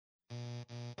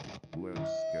Let's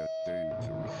get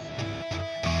dangerous.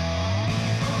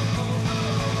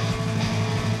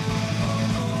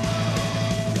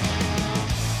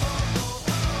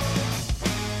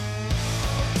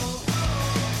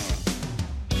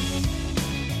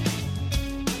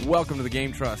 Welcome to the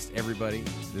GameTrust, everybody.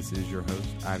 This is your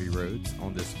host, Ivy Rhodes,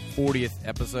 on this 40th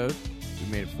episode.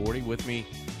 We made it 40. With me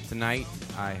tonight,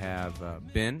 I have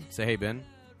Ben. Say hey, Ben.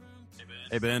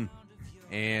 Hey, Ben.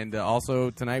 And also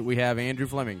tonight we have Andrew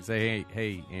Fleming. Say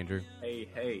hey, Andrew. Hey,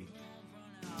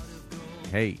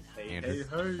 Andrew.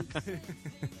 hey.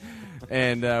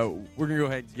 And we're going to go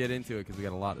ahead and get into it because we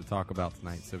got a lot to talk about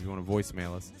tonight. So if you want to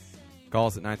voicemail us, call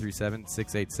us at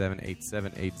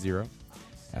 937-687-8780.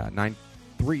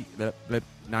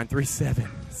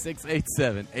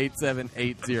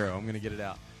 937-687-8780. I'm going to get it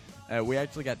out. We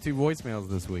actually got 2 voicemails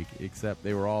this week, except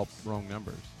they were all wrong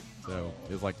numbers. So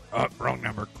it was like, wrong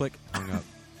number, click, hung up.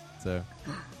 So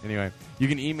anyway, you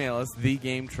can email us,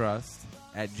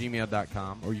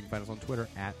 thegametrust@gmail.com, or you can find us on Twitter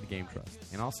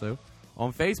 @thegametrust. And also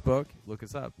on Facebook, look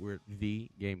us up. We're The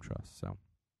Game Trust. So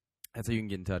that's how you can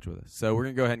get in touch with us. So we're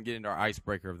going to go ahead and get into our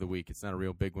icebreaker of the week. It's not a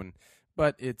real big one,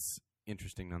 but it's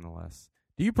interesting nonetheless.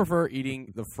 Do you prefer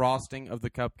eating the frosting of the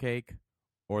cupcake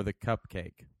or the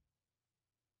cupcake?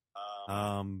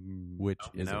 Which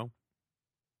is it?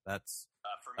 That's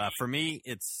for me.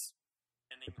 It's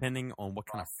depending on what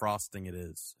kind of frosting it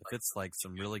is. If it's like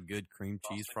some really good cream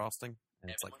cheese frosting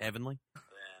and it's like heavenly,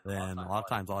 then a lot of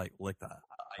times I like lick the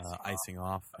icing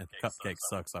off. And if the cupcake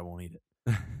sucks, I won't eat it.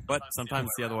 But sometimes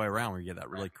it's the other way around, where you get that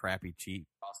really crappy cheap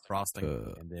frosting,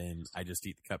 and then I just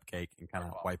eat the cupcake and kind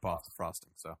of wipe off the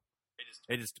frosting. So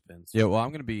it just depends. Yeah, well, I'm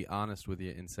going to be honest with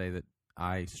you and say that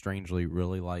I strangely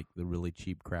really like the really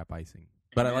cheap crap icing.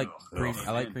 But I like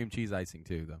cream cheese icing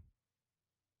too, though.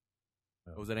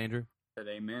 What was that, Andrew? Said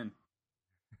amen.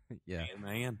 Yeah,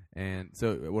 man. And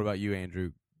so, what about you,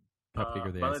 Andrew? Cupcake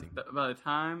or the icing? By the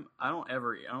time I don't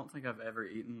think I've ever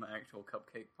eaten the actual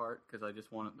cupcake part because I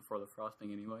just want it before the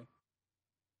frosting anyway.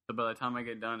 So by the time I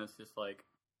get done, it's just like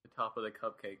the top of the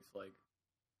cupcake's like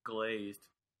glazed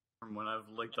from when I've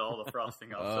licked all the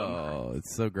frosting off. Oh,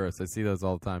 it's so gross. I see those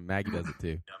all the time. Maggie does it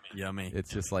too. Yummy.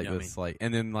 It's just like Yummy. this, like,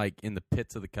 and then like in the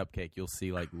pits of the cupcake, you'll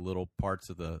see like little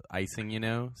parts of the icing,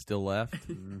 still left.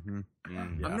 Mm-hmm. Yeah.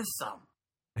 I miss some.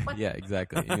 Yeah,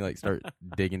 exactly. And you like start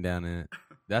digging down in it.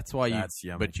 That's why That's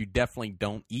yummy. But you definitely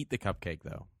don't eat the cupcake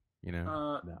though.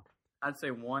 No. I'd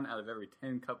say 1 out of every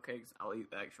 10 cupcakes, I'll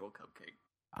eat the actual cupcake.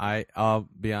 I'll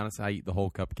be honest. I eat the whole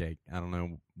cupcake. I don't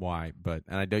know why, but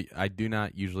I do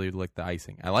not usually lick the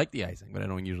icing. I like the icing, but I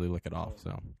don't usually lick it off.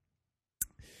 So,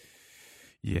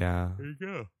 yeah. There you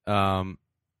go.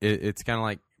 It's kind of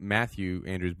like Matthew,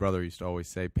 Andrew's brother, used to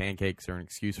always say, pancakes are an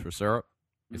excuse for syrup.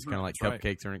 It's kind of like That's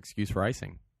cupcakes are an excuse for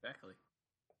icing. Exactly.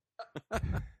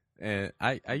 And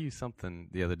I used something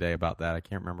the other day about that. I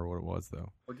can't remember what it was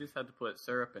though. We just have to put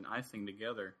syrup and icing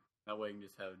together. That way you can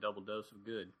just have a double dose of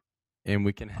good. And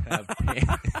we can have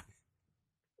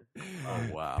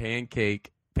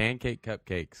pancake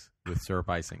cupcakes with syrup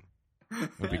icing.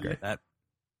 Would be great.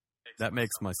 That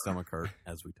makes my stomach hurt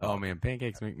as we talk. Oh man,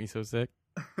 pancakes make me so sick.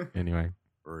 Anyway,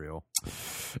 For real.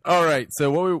 all right.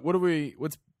 So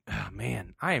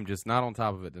man, I am just not on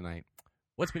top of it tonight.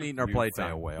 What's been eating our You playtime?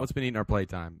 fail whale. What's been eating our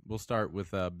playtime? We'll start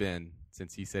with Ben,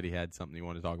 since he said he had something he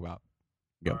wanted to talk about.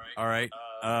 Go. All right.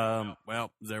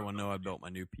 Well, as everyone know, I built my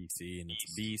new PC, and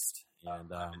it's a beast.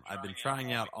 And I've been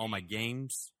trying out all my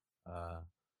games,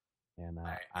 and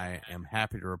I am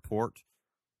happy to report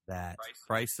that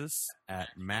Crisis at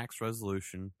max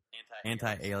resolution,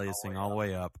 anti-aliasing all the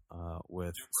way up,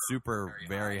 with super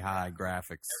very high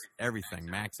graphics, everything,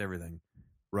 max everything,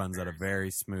 runs at a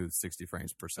very smooth 60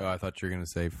 frames per So second. I thought you were going to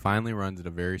say finally runs at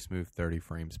a very smooth 30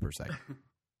 frames per second.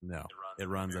 No, it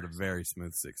runs at a very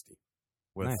smooth 60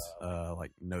 with Nice.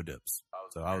 like no dips.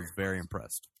 So I was very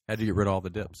impressed. How'd you get rid of all the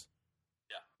dips?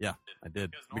 Yeah, I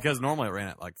did. Because normally it ran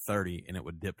at like 30 and it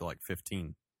would dip to like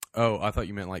 15. Oh, I thought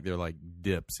you meant like they're like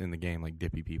dips in the game, like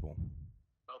dippy people.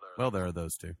 Well, there are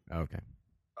those two. Okay.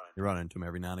 You run into them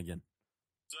every now and again.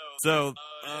 So,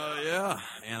 yeah.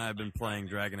 And I've been playing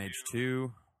Dragon Age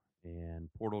 2 and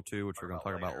Portal 2, which we're going to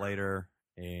talk about later.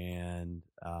 And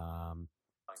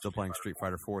still playing Street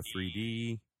Fighter 4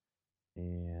 3D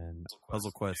and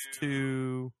Puzzle Quest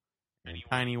 2 and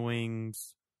Tiny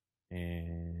Wings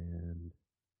and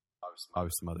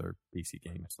obviously some other PC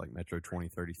games like Metro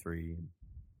 2033 and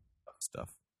stuff.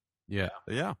 Yeah.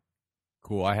 But yeah.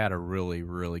 Cool. I had a really,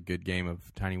 really good game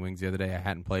of Tiny Wings the other day. I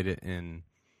hadn't played it in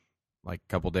like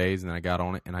a couple days, and then I got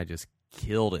on it, and I just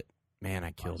killed it. Man,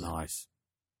 I killed it. Nice.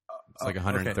 It's like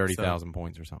 130,000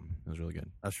 points or something. It was really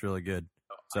good. That's really good.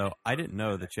 So I didn't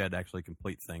know that you had to actually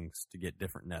complete things to get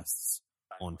different nests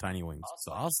on Tiny Wings.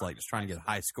 So I was like just trying to get a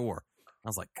high score. I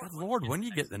was like, good Lord, when do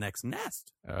you get the next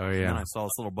nest? Oh, And yeah. then I saw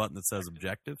this little button that says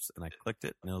objectives, and I clicked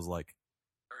it, and it was like,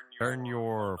 turn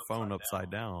your phone upside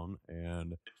down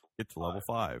and get to level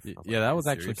 5. Yeah, that was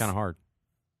actually kind of hard.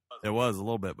 It was a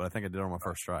little bit, but I think I did it on my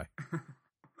first try.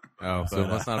 Oh, so it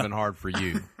must not have been hard for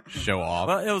you. Show off.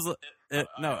 Well, it was.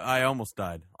 No, I almost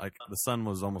died. Like the sun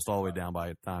was almost all the way down by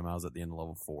the time I was at the end of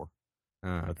level 4.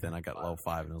 But then I got level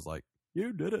 5, and it was like,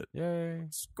 you did it! Yay!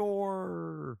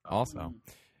 Score! Awesome.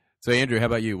 So, Andrew, how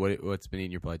about you? What's been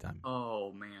eating your playtime?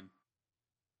 Oh, man.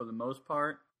 For the most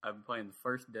part, I've been playing the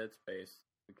first Dead Space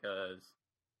because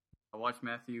I watched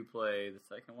Matthew play the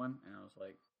second one, and I was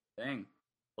like, dang,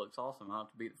 looks awesome. I'll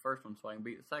have to beat the first one so I can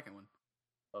beat the second one.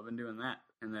 So I've been doing that.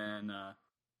 And then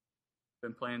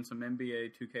been playing some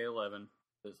NBA 2K11,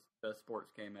 the best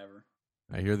sports game ever.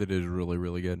 I hear that it is really,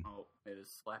 really good. Oh, it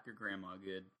is slap your grandma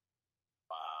good.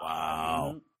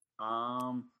 Wow.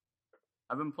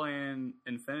 I've been playing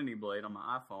Infinity Blade on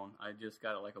my iPhone. I just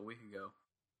got it like a week ago.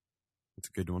 It's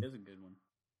a good one. It is a good one.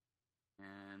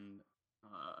 And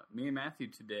me and Matthew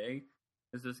today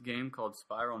is this game called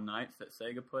Spiral Knights that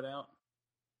Sega put out.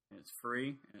 And it's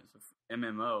free, and it's a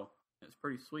MMO. And it's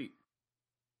pretty sweet.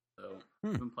 So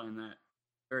I've been playing that.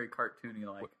 Very cartoony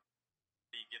like.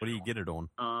 What do you get it on?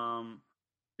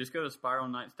 Just go to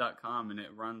spiralknights.com and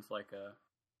it runs like a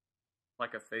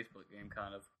Facebook game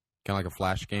kind of. Kind of like a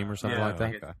Flash game or something like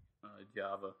that? Like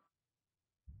Java.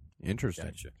 Interesting.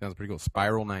 Gotcha. Sounds pretty cool.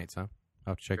 Spiral Nights, huh?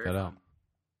 I'll have to check Very that out. fun.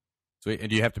 Sweet. And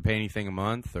do you have to pay anything a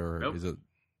month, or Nope. is it?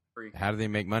 Free. How do they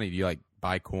make money? Do you like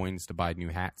buy coins to buy new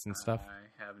hats and stuff?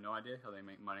 I have no idea how they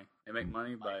make money. They make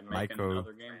money by making Micro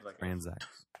other games like transactions.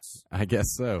 I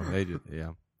guess so. They do.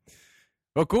 Yeah.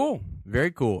 Well, cool. Very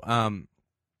cool.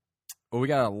 Well, we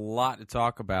got a lot to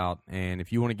talk about, and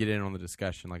if you want to get in on the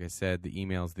discussion, like I said, the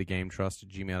email is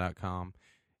thegametrust@gmail.com,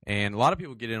 and a lot of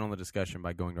people get in on the discussion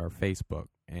by going to our Facebook,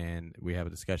 and we have a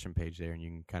discussion page there, and you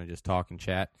can kind of just talk and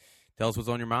chat, tell us what's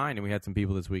on your mind, and we had some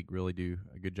people this week really do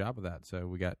a good job of that, so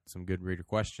we got some good reader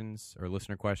questions, or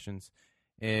listener questions,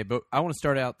 but I want to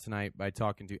start out tonight by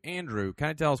talking to Andrew.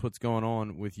 Kind of tell us what's going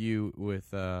on with you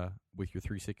with your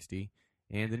 360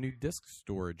 and the new disk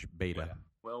storage beta.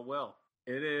 Well,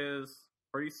 it is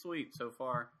pretty sweet so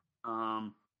far.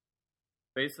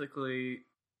 Basically,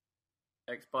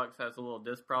 Xbox has a little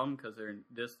disk problem because their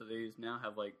discs of these now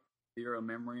have like 0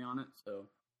 memory on it, so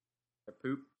they're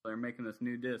poop. They're making this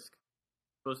new disc.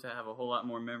 It's supposed to have a whole lot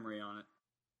more memory on it.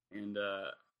 And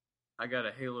I got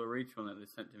a Halo Reach one that they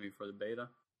sent to me for the beta,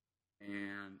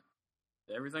 and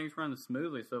everything's running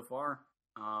smoothly so far.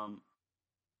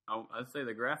 I'd say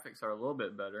the graphics are a little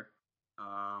bit better.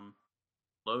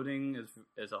 Loading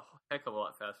is a heck of a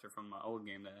lot faster from my old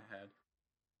game that I had.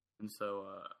 And so,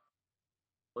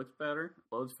 looks better,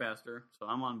 loads faster, so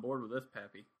I'm on board with this,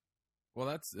 Pappy. Well,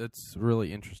 that's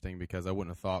really interesting because I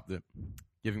wouldn't have thought that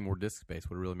giving more disk space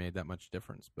would have really made that much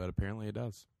difference, but apparently it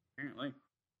does. Apparently.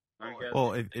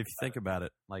 Well, if you think about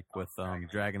it, like with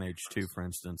Dragon Age 2, for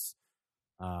instance,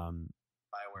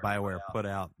 BioWare put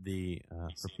out the,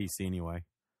 for PC anyway,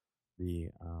 the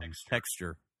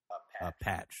texture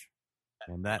patch.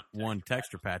 And that one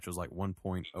texture patch was like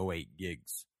 1.08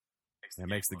 gigs. And it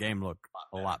makes the game look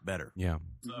a lot better. Yeah.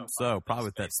 So probably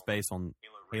with that space on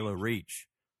Halo Reach,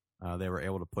 they were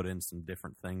able to put in some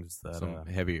different things that Some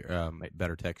heavier,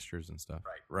 better textures and stuff.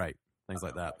 right, things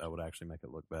like that would actually make it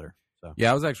look better. So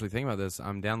Yeah, I was actually thinking about this.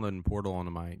 I'm downloading Portal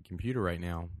onto my computer right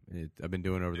now. I've been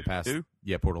doing it over the past... Two?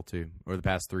 Yeah, Portal 2. Over the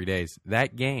past 3 days.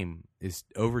 That game is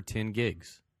over 10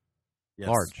 gigs. yes,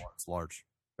 Large. It's large.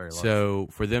 Very large. So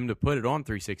for them to put it on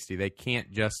 360, they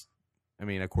can't just... I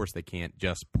mean, of course they can't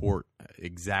just port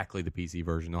exactly the PC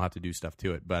version. They'll have to do stuff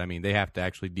to it. But, I mean, they have to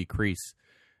actually decrease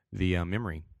the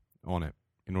memory on it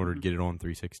in order to get it on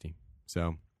 360.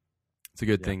 So it's a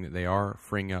good thing that they are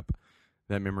freeing up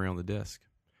that memory on the disk.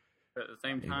 But at the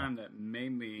same time, that may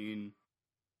mean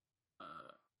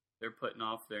they're putting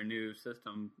off their new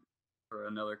system for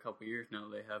another couple years now.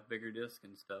 They have bigger discs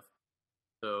and stuff.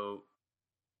 So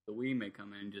the Wii may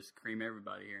come in and just cream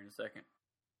everybody here in a second.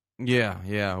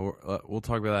 Yeah. We'll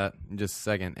talk about that in just a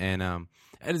second. And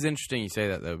it is interesting you say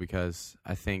that, though, because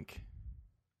I think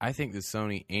that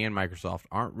Sony and Microsoft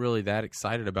aren't really that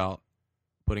excited about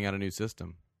putting out a new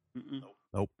system.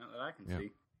 Nope. Not that I can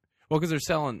see. Well, because they're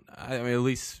selling, I mean, at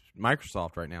least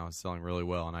Microsoft right now is selling really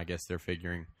well, and I guess they're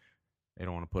figuring they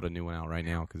don't want to put a new one out right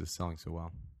now because it's selling so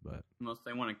well. But Unless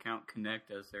they want to count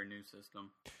Kinect as their new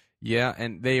system. yeah,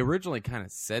 and they originally kind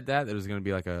of said that it was going to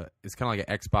be it's kind of like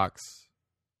an Xbox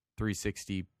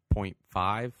 360 0.5.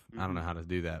 I don't know how to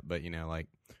do that, but, like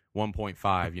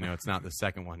 1.5, it's not the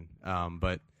second one.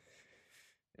 But,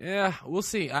 yeah, we'll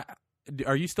see.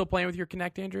 Are you still playing with your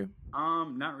Kinect, Andrew?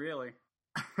 Not really.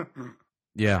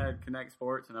 Yeah. I had Kinect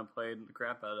Sports, and I played the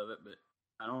crap out of it, but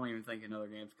I don't even think another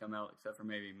game's come out except for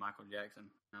maybe Michael Jackson.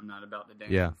 I'm not about to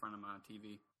dance in front of my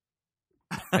TV.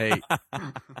 Hey,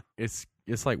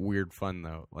 it's like weird fun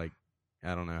though. Like,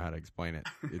 I don't know how to explain it.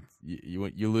 It's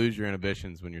you lose your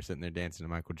inhibitions when you're sitting there dancing to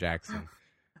Michael Jackson.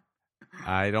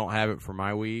 I don't have it for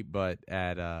my Wii, but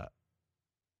at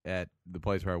the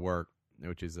place where I work,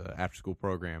 which is an after-school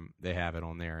program, they have it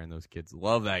on there, and those kids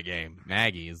love that game.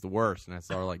 Maggie is the worst, and I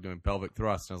saw her like doing pelvic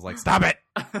thrusts, and I was like, "Stop it!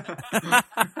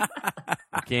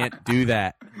 You can't do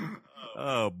that."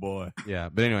 Oh boy. Yeah,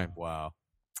 but anyway, wow.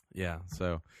 Yeah,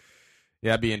 so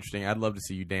yeah, it'd be interesting. I'd love to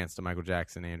see you dance to Michael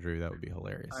Jackson, Andrew. That would be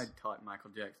hilarious. I taught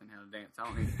Michael Jackson how to dance. I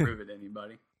don't need to prove it to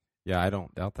anybody. Yeah, I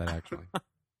don't doubt that actually.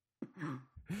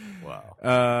 Wow.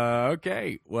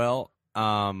 Okay. Well,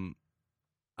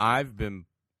 I've been.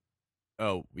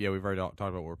 Oh, yeah, we've already talked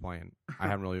about what we're playing. I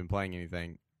haven't really been playing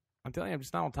anything. I'm telling you, I'm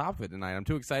just not on top of it tonight. I'm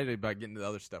too excited about getting to the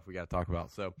other stuff we got to talk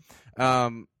about. So,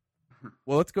 well,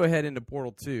 let's go ahead into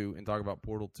Portal 2 and talk about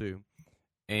Portal 2.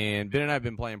 And Ben and I have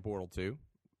been playing Portal 2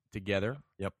 together.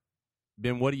 Yep.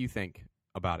 Ben, what do you think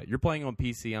about it? You're playing on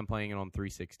PC. I'm playing it on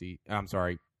 360. I'm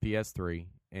sorry, PS3.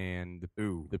 And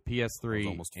the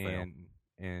PS3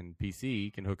 and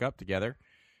PC can hook up together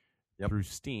through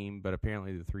Steam, but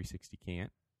apparently the 360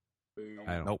 can't.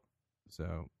 I don't. Nope.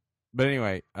 So, but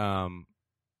anyway,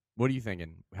 what are you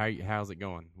thinking? How's it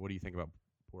going? What do you think about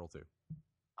Portal 2?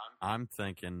 I'm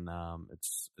thinking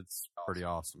it's pretty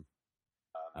awesome.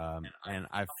 And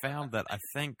I found that I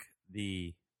think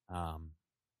the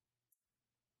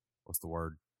what's the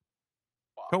word?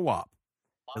 Co-op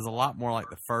is a lot more like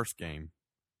the first game,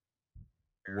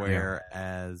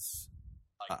 whereas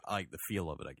I like the feel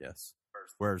of it, I guess.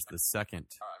 Whereas the second,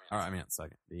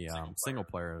 the single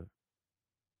player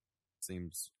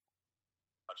seems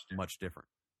much different.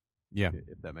 Yeah,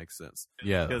 if that makes sense.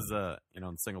 Yeah, because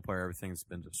in single player everything's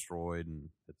been destroyed, and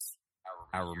it's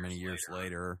however many years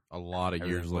later, a lot of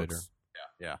years later.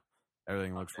 Yeah,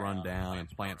 everything looks run down and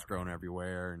plants growing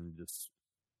everywhere, and just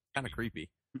kind of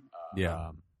creepy. Yeah,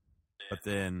 but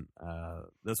then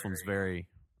this one's very,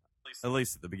 at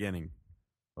least at the beginning,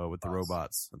 with the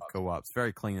robots and the co-ops,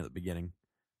 very clean at the beginning.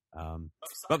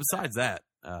 But besides that,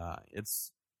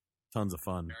 it's tons of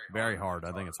fun. Very hard.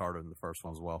 I think it's harder than the first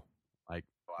one as well. Like,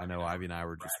 I know Ivy and I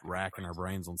were just racking our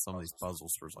brains on some of these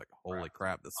puzzles. For like, holy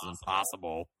crap, this is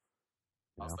impossible.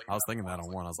 You know, I was thinking that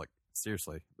on one. I was like,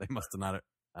 seriously, they must have not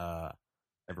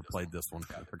ever played this one.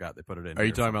 I forgot they put it in. Are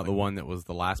you talking about the one that was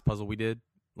the last puzzle we did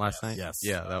last night? Yes.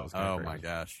 Yeah, that was. Oh my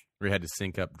gosh, we had to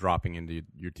sync up, dropping into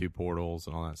your two portals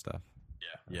and all that stuff.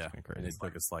 Yeah, and it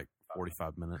took us like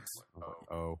 45 minutes.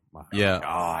 Oh my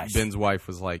gosh. Ben's wife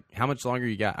was like, "How much longer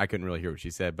you got?" I couldn't really hear what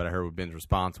she said, but I heard what Ben's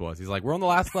response was. He's like, "We're on the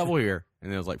last level here,"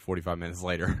 and it was like 45 minutes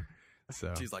later.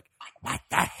 So she's like, "What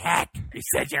the heck? You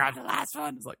said you're on the last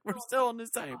one." It's like, we're still on the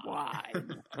same. Why?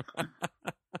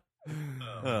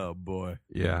 Oh boy,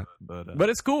 yeah. But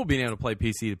it's cool being able to play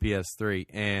PC to PS3,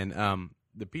 and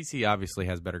the PC obviously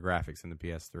has better graphics than the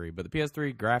PS3, but the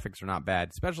PS3 graphics are not bad,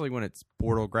 especially when it's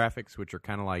Portal graphics, which are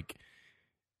kind of like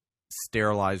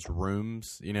sterilized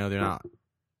rooms. You know, they're not.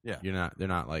 Yeah, they're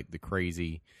not like the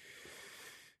crazy.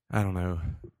 I don't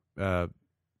know.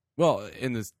 Well,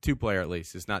 in this 2-player at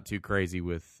least, it's not too crazy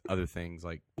with other things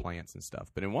like plants and stuff.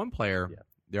 But in 1-player,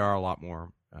 there are a lot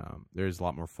more. There's a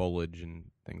lot more foliage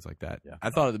and things like that. Yeah. I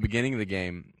thought at the beginning of the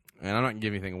game, and I'm not gonna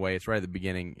give anything away. It's right at the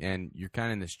beginning, and you're kind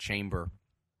of in this chamber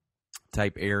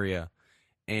type area,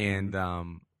 and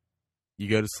you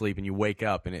go to sleep and you wake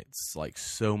up, and it's like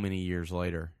so many years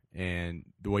later. And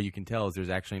the way you can tell is there's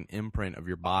actually an imprint of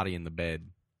your body in the bed.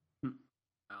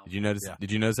 Did you notice? Yeah.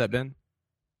 Did you notice that, Ben?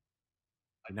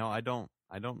 No, I don't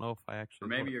know if I actually. Or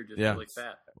maybe you're just Yeah. really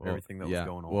fat. Everything that was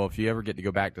going on. Well, if you ever get to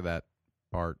go back to that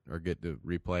part or get to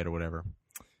replay it or whatever,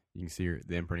 you can see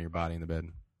the imprint of your body in the bed.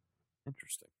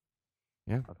 Interesting.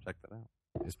 Yeah, I'll check that out.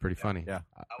 It's pretty funny. Yeah,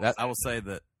 I will say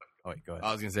that. Oh, wait, go ahead.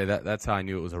 I was gonna say that's how I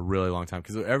knew it was a really long time,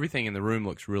 because everything in the room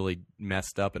looks really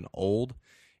messed up and old,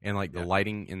 and like the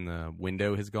lighting in the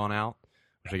window has gone out,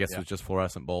 which I guess was just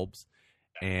fluorescent bulbs.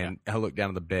 And I looked down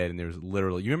at the bed, and there's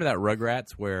literally, you remember that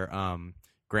Rugrats where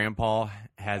Grandpa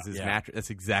has his mattress? That's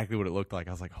exactly what it looked like.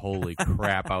 I was like, holy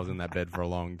crap! I was in that bed for a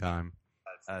long time.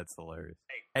 That's hilarious.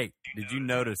 Hey, did you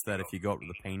notice that if you go up to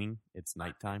the painting, it's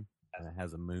nighttime and it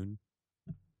has a moon?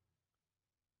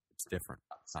 It's different.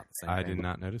 It's not the same. I did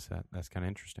not notice that. That's kind of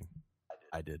interesting.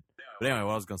 I did. But anyway,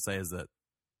 what I was going to say is that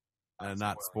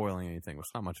not spoiling anything.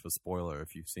 It's not much of a spoiler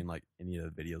if you've seen like any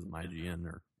of the videos of IGN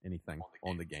or anything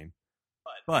on the game.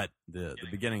 But the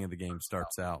beginning of the game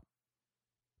starts out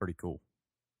pretty cool.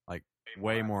 Like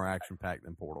way more action packed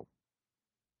than Portal.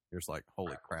 You're just like,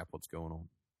 holy crap, what's going on?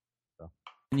 So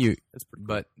it's pretty cool.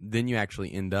 But then you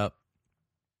actually end up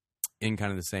in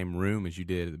kind of the same room as you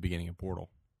did at the beginning of Portal,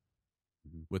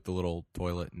 with the little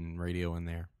toilet and radio in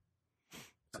there.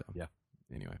 So yeah.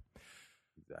 Anyway,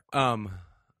 exactly.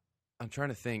 I'm trying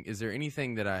to think. Is there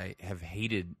anything that I have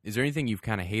hated? Is there anything you've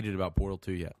kind of hated about Portal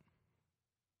 2 yet?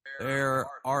 There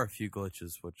are a few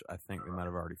glitches which I think we might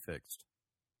have already fixed.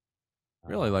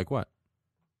 Really, like what?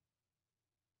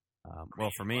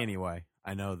 Well, for me anyway,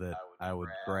 I know that I would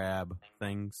grab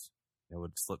things that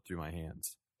would slip through my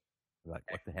hands. Like,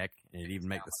 what the heck? And it'd even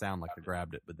make the sound like I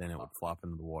grabbed it, but then it would flop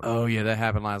into the water. Oh, yeah, that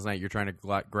happened last night. You're trying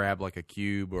to grab like a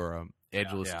cube or a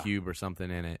edgeless cube or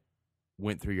something, and it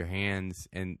went through your hands.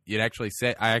 And it actually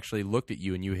said, I actually looked at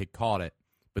you, and you had caught it,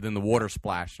 but then the water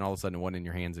splashed, and all of a sudden it wasn't in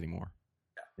your hands anymore.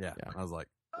 Yeah. I was like,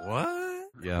 what?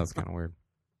 Yeah, that's kind of weird.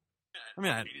 I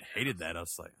mean, I hated that. I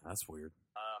was like, that's weird.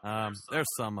 There's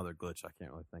some other glitch I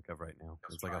can't really think of right now.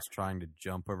 It's like I was trying to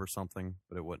jump over something,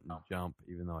 but it wouldn't jump,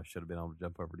 even though I should have been able to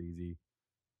jump over it easy.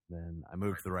 Then I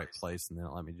moved to the right place, and then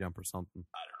it let me jump or something.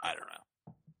 I don't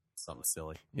know. Something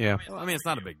silly. Yeah. I mean, it's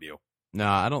not a big deal. No,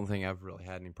 I don't think I've really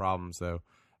had any problems, though.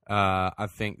 I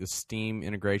think the Steam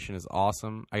integration is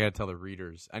awesome. I got to tell the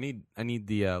readers. I need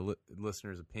the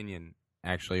listener's opinion,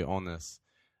 actually, on this.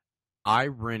 I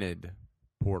rented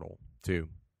Portal 2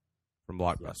 from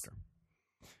Blockbuster. Yes.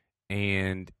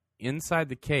 And inside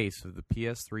the case of the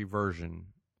PS3 version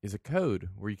is a code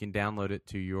where you can download it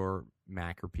to your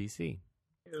Mac or PC.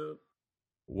 Yep.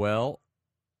 Well,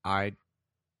 I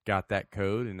got that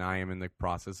code, and I am in the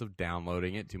process of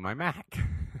downloading it to my Mac.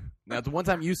 Now, it's a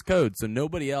one-time use code, so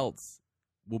nobody else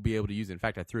will be able to use it. In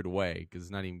fact, I threw it away because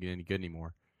it's not even any good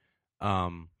anymore.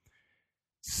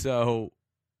 So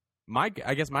I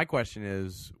guess my question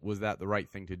is, was that the right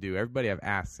thing to do? Everybody I've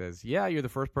asked says, yeah, you're the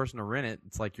first person to rent it.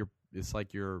 It's like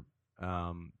you're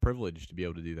privileged to be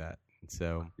able to do that.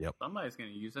 So, yep. Somebody's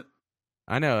going to use it.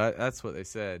 I know. That's what they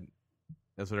said.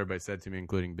 That's what everybody said to me,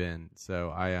 including Ben.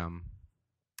 So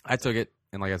I took it,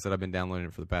 and like I said, I've been downloading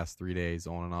it for the past 3 days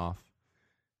on and off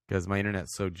because my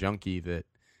internet's so junky that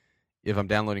if I'm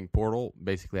downloading Portal,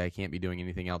 basically I can't be doing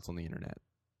anything else on the internet.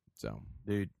 So,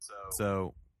 dude,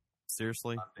 so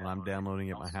seriously, when I'm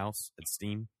downloading at my house at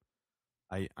Steam,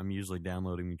 I'm usually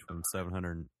downloading between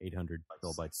 700 and 800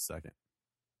 kilobytes a second.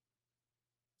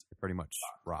 It pretty much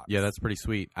rocks. Yeah, that's pretty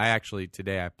sweet.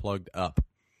 Today I plugged up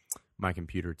my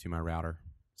computer to my router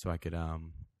so I could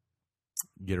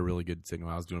get a really good signal.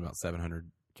 I was doing about 700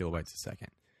 kilobytes a second.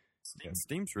 Yeah,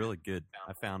 Steam's really good.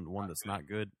 I found one that's not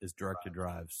good is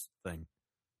Direct-to-Drive's thing.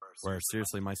 Where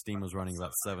seriously, my Steam was running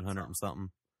about 700 and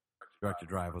something.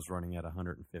 Direct-to-Drive was running at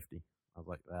 150. I was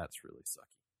like, that's really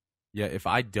sucky. Yeah, if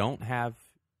I don't have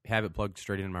it plugged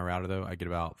straight into my router, though, I get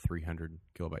about 300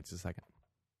 kilobytes a second.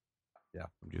 Yeah.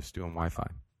 I'm just doing Wi-Fi.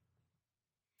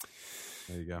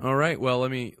 There you go. All right. Well, let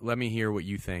me hear what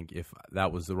you think, if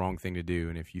that was the wrong thing to do,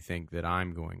 and if you think that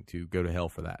I'm going to go to hell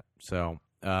for that. So,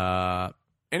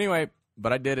 anyway,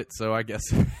 but I did it, so I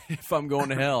guess if I'm going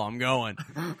to hell, I'm going.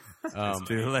 It's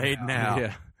too late now.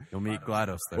 Yeah. You'll meet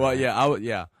GLaDOS there. Well,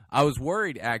 yeah, I was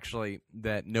worried, actually,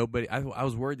 that I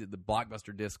was worried that the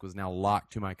Blockbuster disc was now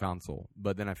locked to my console,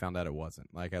 but then I found out it wasn't.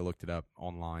 Like, I looked it up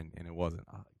online, and it wasn't.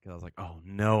 Because I was like, oh,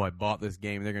 no, I bought this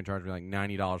game, and they're going to charge me like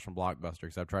 $90 from Blockbuster,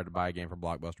 because I've tried to buy a game from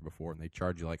Blockbuster before, and they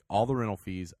charge you like all the rental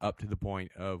fees up to the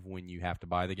point of when you have to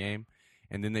buy the game,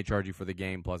 and then they charge you for the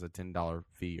game plus a $10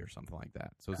 fee or something like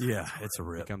that. So it's a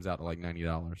rip. It comes out to like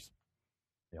 $90.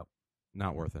 Yep.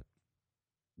 Not worth it.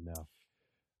 No.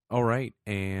 All right,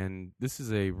 and this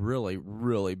is a really,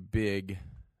 really big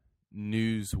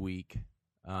news week.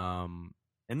 Isn't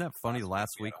that funny?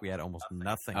 Last week we had almost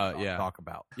nothing to talk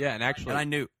about. Yeah, and actually,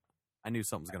 and I knew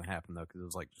something was going to happen though because it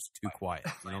was like just too quiet.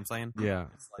 You know what I'm saying? Yeah.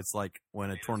 It's like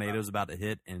when a tornado's about to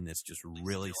hit and it's just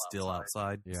really still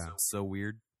outside. Yeah. It's so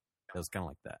weird. It was kind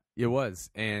of like that. It was,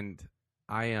 and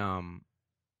I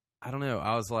don't know.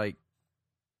 I was like,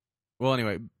 well,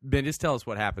 anyway, Ben, just tell us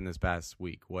what happened this past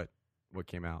week. What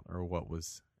came out or what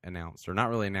was announced, or not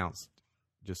really announced,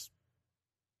 just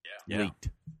leaked.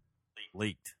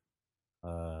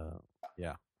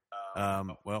 Yeah.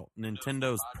 Well,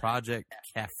 Nintendo's Project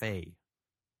Cafe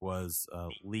was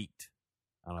leaked.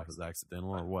 I don't know if it was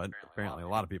accidental or what. Apparently, a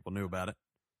lot of people knew about it.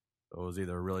 So it was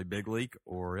either a really big leak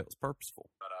or it was purposeful.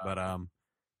 But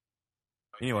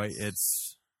anyway,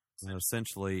 it's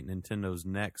essentially Nintendo's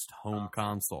next home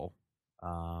console.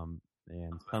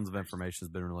 and tons of information has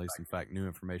been released. In fact, new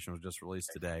information was just released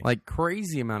today. Like,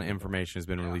 crazy amount of information has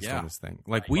been released on this thing.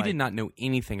 Like, we did not know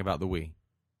anything about the Wii.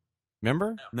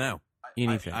 Remember? No.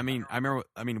 Anything. I mean,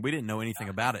 we didn't know anything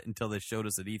about it until they showed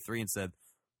us at E3 and said,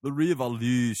 the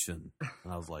revolution.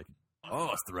 And I was like, oh,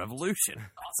 it's the revolution.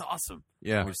 That's awesome.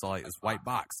 Yeah. And we saw like this white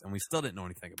box, and we still didn't know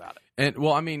anything about it. And,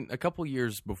 well, I mean, a couple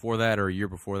years before that, or a year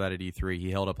before that at E3,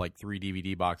 he held up like 3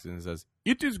 DVD boxes and says,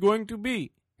 "It is going to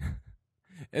be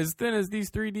as thin as these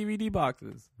 3 DVD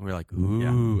boxes." And we're like,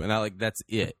 ooh. And that's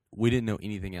it. We didn't know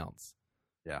anything else.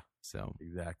 Yeah. So.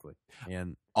 Exactly.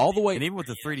 And all the way. And even with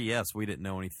the 3DS, we didn't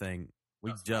know anything.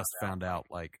 We just found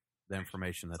out, like, the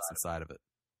information that's inside of it.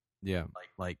 Yeah.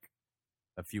 Like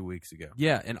a few weeks ago.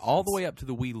 Yeah, and all the way up to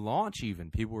the Wii launch even,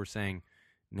 people were saying,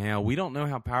 now, we don't know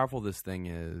how powerful this thing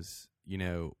is. You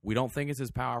know, we don't think it's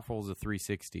as powerful as a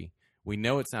 360. We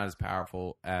know it's not as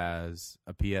powerful as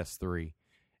a PS3.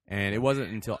 And it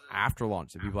wasn't until after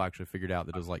launch that people actually figured out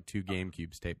that it was like 2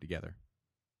 GameCubes taped together.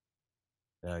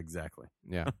 Yeah, exactly.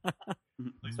 Yeah. At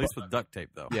least with duct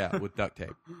tape, though. Yeah, with duct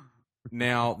tape.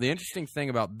 Now, the interesting thing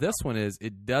about this one is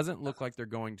it doesn't look like they're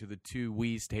going to the 2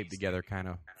 Wii's taped together kind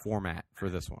of format for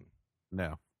this one.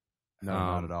 No,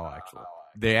 not at all, actually.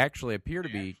 They actually appear to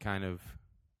be kind of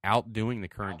outdoing the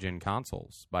current gen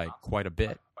consoles by quite a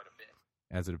bit,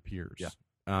 as it appears. Yeah.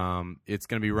 It's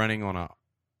going to be running on a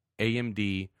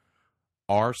AMD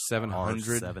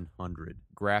R700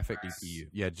 graphic GPU.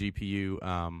 Yeah,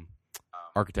 GPU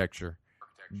architecture.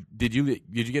 Did you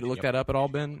get to look that up at all,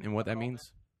 Ben, and what that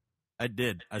means? I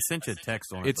did. I sent you a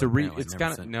text on it. It's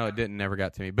kind of no, it didn't. Never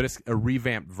got to me. But it's a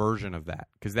revamped version of that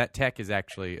because that tech is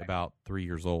actually about 3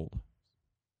 years old.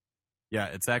 Yeah,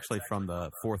 it's actually from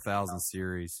the 4000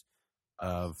 series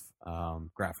of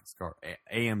graphics card,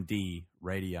 AMD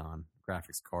Radeon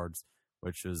graphics cards,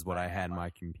 which is what I had in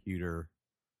my computer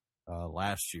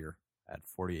last year at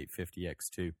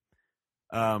 4850X2.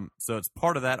 So it's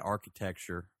part of that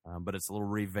architecture, but it's a little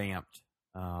revamped.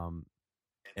 And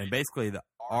basically, the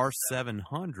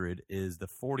R700 is the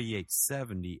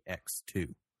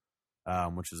 4870X2,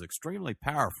 which is extremely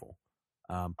powerful.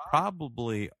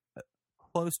 Probably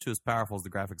close to as powerful as the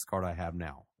graphics card I have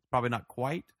now. Probably not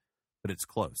quite, but it's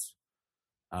close.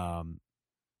 And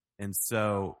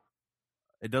so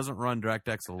it doesn't run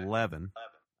DirectX 11.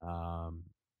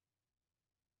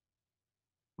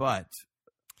 But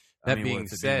that being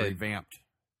said, revamped.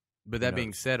 But that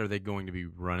being said, are they going to be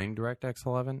running DirectX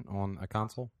 11 on a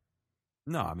console?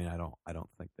 No, I mean I don't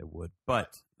think they would, but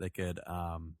they could.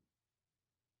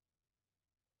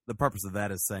 The purpose of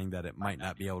that is saying that it might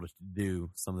not be able to do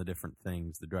some of the different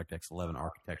things the DirectX 11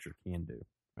 architecture can do.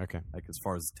 Okay, like as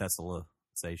far as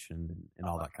Tesla-ization and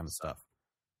all that kind of stuff.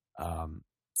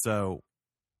 So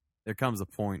there comes a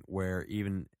point where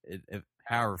even if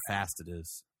however fast it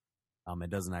is, it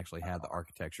doesn't actually have the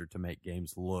architecture to make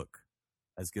games look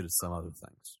as good as some other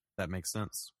things. That makes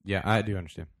sense? Yeah, I do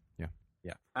understand.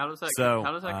 Yeah. How does that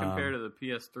compare to the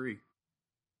PS3?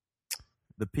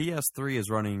 The PS3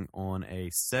 is running on a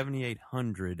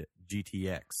 7800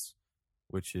 GTX,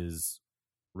 which is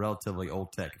relatively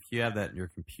old tech. If you have that in your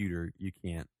computer, you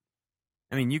can't.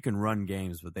 I mean, you can run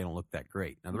games, but they don't look that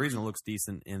great. Now, the reason it looks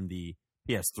decent in the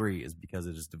PS3 is because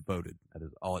it is devoted. That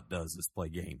is all it does is play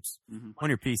games. Mm-hmm. On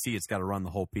your PC, it's got to run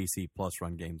the whole PC plus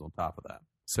run games on top of that.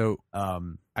 So,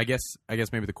 I guess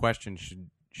maybe the question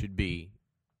should be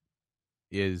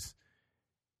is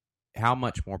how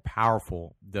much more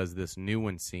powerful does this new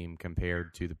one seem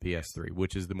compared to the PS3,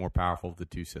 which is the more powerful of the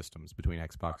two systems between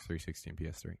Xbox 360 and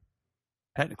PS3?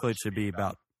 Technically, it should be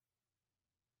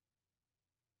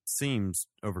seems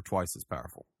over twice as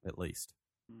powerful, at least.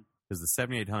 Because the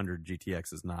 7800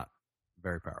 GTX is not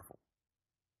very powerful.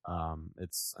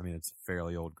 It's a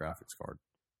fairly old graphics card.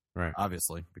 Right.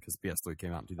 Obviously, because PS3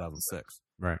 came out in 2006.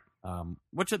 Right.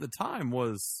 Which at the time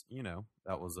was,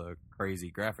 that was a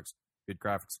good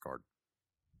graphics card.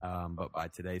 But by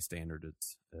today's standard,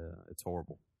 it's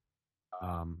horrible.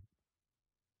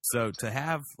 So to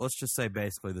have, let's just say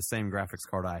basically the same graphics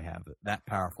card I have, that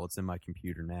powerful, it's in my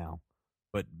computer now,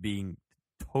 but being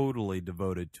totally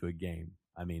devoted to a game,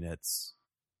 I mean, that's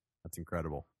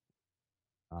incredible.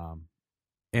 And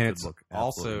it's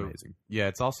also amazing. Yeah,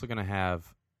 it's also going to have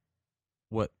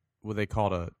what they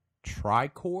call a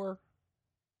tri-core.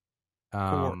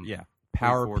 Power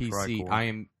PC.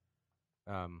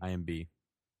 IMB,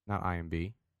 not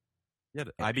IMB. Yeah,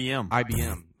 IBM.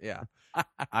 IBM. Yeah,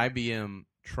 IBM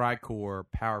tri-core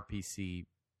Power PC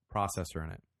processor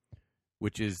in it,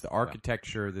 which is the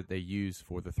architecture that they use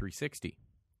for the 360,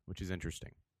 which is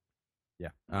interesting. Yeah.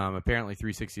 Apparently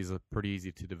 360 is pretty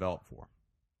easy to develop for.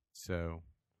 So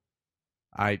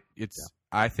I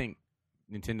think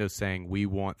Nintendo's saying we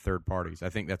want third parties. I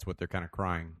think that's what they're kind of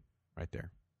crying right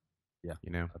there. Yeah,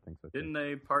 you know. I think so. Too. Didn't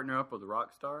they partner up with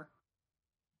Rockstar?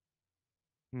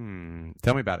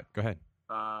 Tell me about it. Go ahead.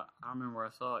 I don't remember where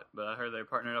I saw it, but I heard they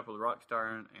partnered up with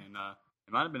Rockstar, and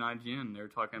it might have been IGN. They were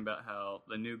talking about how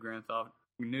the new Grand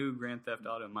Theft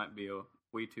Auto might be a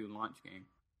Wii 2 launch game.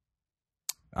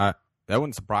 That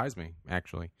wouldn't surprise me,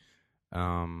 actually.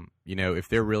 If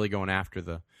they're really going after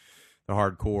the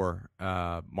hardcore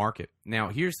market. Now,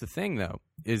 here's the thing, though,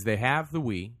 is they have the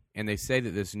Wii, and they say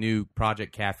that this new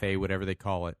Project Cafe, whatever they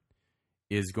call it,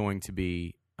 is going to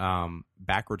be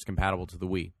backwards compatible to the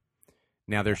Wii.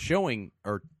 Now, they're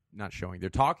they're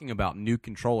talking about new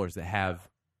controllers that have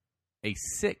a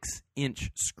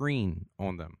 6-inch screen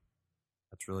on them.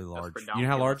 That's really large. You know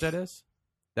how large that is?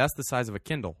 That's the size of a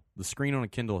Kindle. The screen on a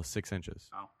Kindle is 6 inches.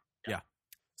 Oh. Yeah.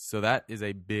 So that is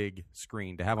a big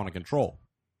screen to have on a control.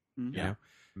 Mm-hmm. You know?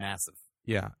 Massive.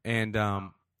 Yeah, and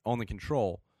on the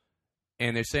control.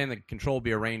 And they're saying the control will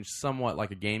be arranged somewhat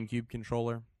like a GameCube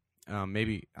controller.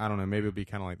 Maybe, I don't know, maybe it'll be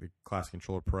kind of like the Classic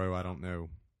Controller Pro, I don't know.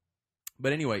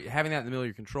 But anyway, having that in the middle of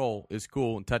your control is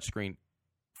cool, and touchscreen.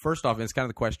 First off, and it's kind of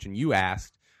the question you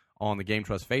asked on the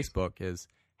GameTrust Facebook is,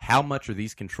 how much are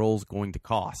these controls going to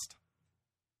cost?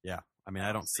 Yeah, I mean,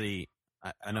 I don't see,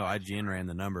 I know IGN ran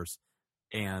the numbers,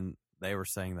 and they were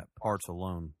saying that parts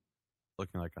alone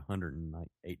looking like $108,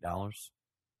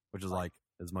 which is like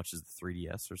as much as the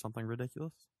 3DS or something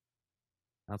ridiculous.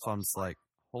 That's why I'm just like,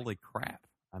 holy crap.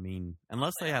 I mean,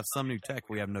 unless they have some new tech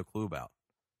we have no clue about,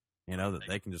 that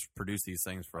they can just produce these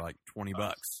things for like $20.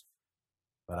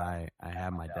 But I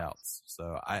have my doubts.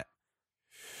 So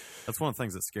that's one of the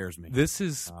things that scares me. This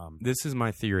is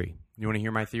my theory. You want to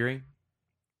hear my theory?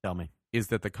 Tell me. Is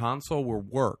that the console will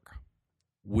work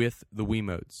with the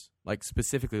Wiimotes. Like,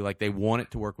 specifically, like they want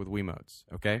it to work with Wiimotes,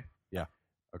 okay? Yeah.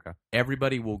 Okay.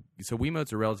 Everybody will... So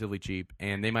Wiimotes are relatively cheap,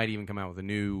 and they might even come out with a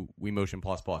new Wii Motion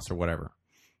Plus Plus or whatever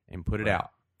and put it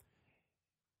out.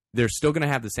 They're still going to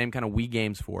have the same kind of Wii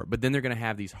games for it, but then they're going to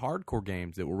have these hardcore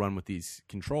games that will run with these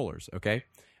controllers, okay?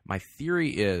 My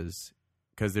theory is,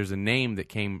 because there's a name that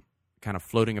came kind of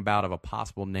floating about of a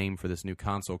possible name for this new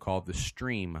console called the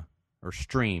Stream,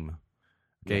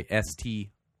 okay? Yeah.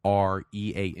 STREAM.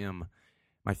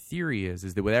 My theory is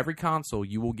that with every console,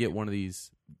 you will get one of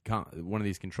these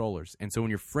controllers. And so when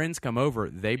your friends come over,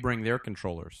 they bring their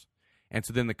controllers. And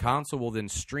so then the console will then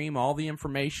stream all the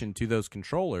information to those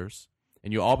controllers,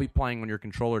 and you'll all be playing on your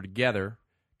controller together,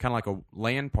 kind of like a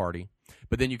LAN party.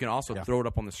 But then you can also throw it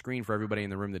up on the screen for everybody in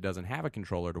the room that doesn't have a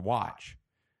controller to watch.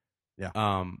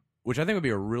 Yeah. Which I think would be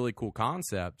a really cool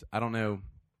concept. I don't know.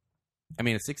 I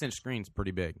mean, a 6-inch screen is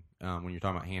pretty big when you're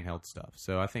talking about handheld stuff.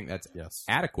 So I think that's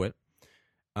adequate.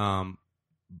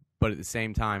 But at the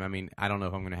same time, I mean, I don't know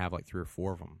if I'm going to have like 3 or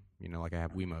 4 of them, like I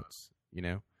have Wiimotes,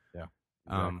 Yeah.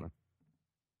 Exactly.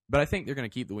 But I think they're going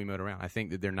to keep the Wiimote around. I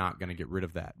think that they're not going to get rid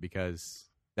of that because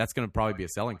that's going to probably be a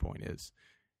selling point is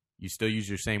you still use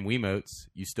your same Wiimotes.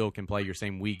 You still can play your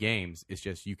same Wii games. It's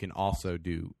just you can also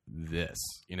do this,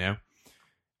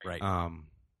 Right.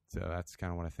 So that's kind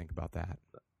of what I think about that.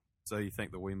 So you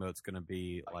think the Wiimote's going to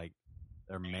be like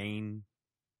their main,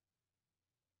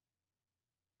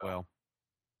 well,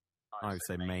 I don't would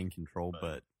say main control,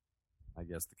 but I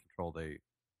guess the control they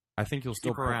I think you'll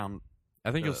still keep around.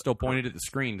 I think you'll still point it at the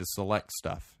screen to select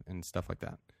stuff and stuff like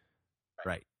that.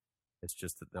 Right. It's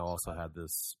just that they'll also have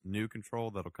this new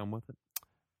control that'll come with it,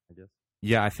 I guess.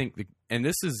 Yeah, I think and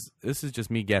this is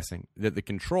just me guessing that the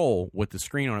control with the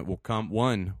screen on it will come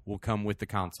with the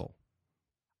console.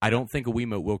 I don't think a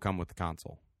Wiimote will come with the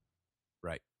console.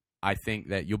 Right. I think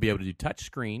that you'll be able to do touch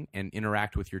screen and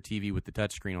interact with your TV with the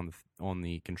touch screen on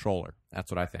the controller.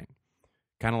 That's what I think.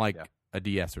 Kind of like a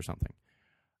DS or something.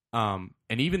 And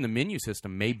even the menu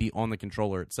system may be on the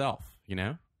controller itself, Yeah.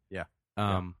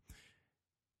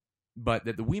 But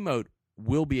that the Wiimote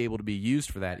will be able to be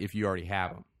used for that if you already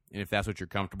have them. And if that's what you're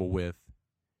comfortable with,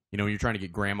 when you're trying to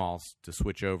get grandmas to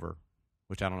switch over,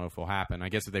 which I don't know if will happen. I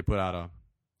guess if they put out a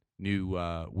new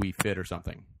Wii Fit or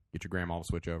something, get your grandma to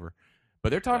switch over. But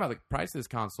they're talking about the price of this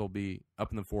console be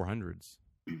up in the 400s.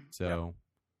 So,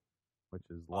 which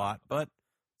is a lot, but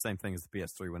same thing as the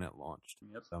PS3 when it launched.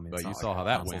 Yep. So, I mean, but it's you not saw like how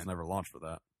that consoles went. Never launched for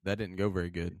that. That didn't go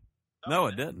very good. No,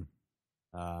 it didn't.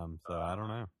 So I don't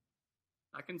know.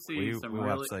 I can see We'll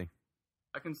have to see.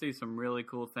 I can see some really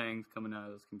cool things coming out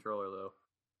of this controller though,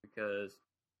 because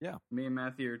me and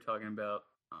Matthew are talking about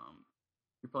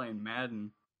you're playing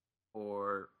Madden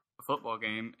or a football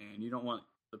game, and you don't want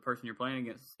the person you're playing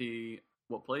against to see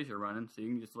what plays you're running, so you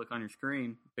can just look on your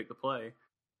screen, pick the play.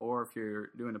 Or if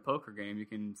you're doing a poker game, you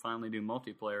can finally do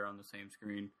multiplayer on the same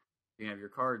screen. You have your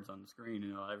cards on the screen,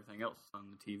 everything else is on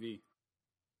the TV.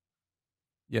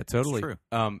 Yeah, totally. True.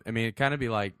 I mean, it kind of be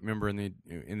like, remember in the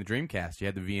Dreamcast, you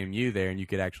had the VMU there, and you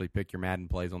could actually pick your Madden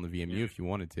plays on the VMU if you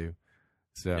wanted to.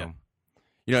 So,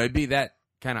 it'd be that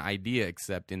kind of idea,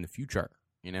 except in the future.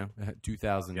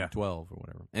 2012 or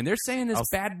whatever. And they're saying this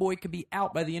bad boy could be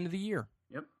out by the end of the year.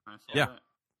 Yep, I saw that.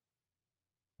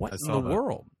 What in the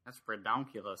world? That's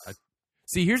ridiculous.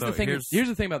 See, here's the thing. Here's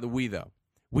the thing about the Wii, though.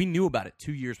 We knew about it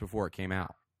 2 years before it came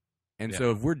out. And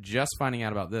so if we're just finding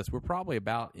out about this, we're probably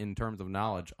about, in terms of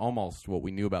knowledge, almost what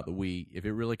we knew about the Wii. If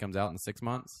it really comes out in 6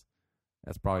 months,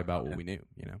 that's probably about what we knew,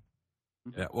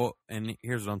 Yeah, well, and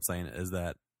here's what I'm saying is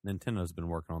that Nintendo's been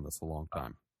working on this a long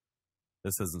time.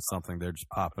 This isn't something they're just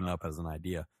popping up as an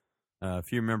idea.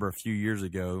 If you remember a few years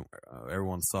ago,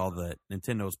 everyone saw that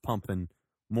Nintendo was pumping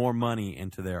more money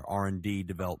into their R&D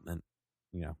development,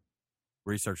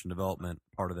 research and development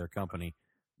part of their company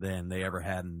than they ever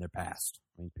had in their past.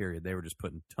 I mean, period. They were just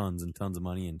putting tons and tons of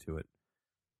money into it.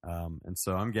 And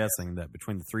so I'm guessing that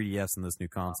between the 3DS and this new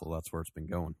console, that's where it's been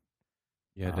going.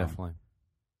 Yeah, definitely.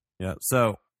 Yeah.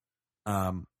 So,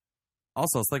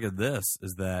 also, let's think of this,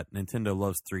 is that Nintendo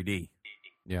loves 3D.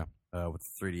 Yeah. With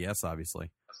the 3DS,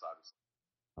 obviously.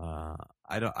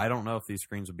 I don't know if these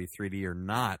screens would be 3D or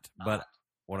not, but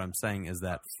what I'm saying is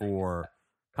that for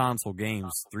console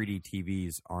games, 3D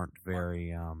TVs aren't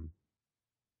very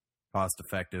cost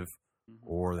effective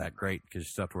or that great because you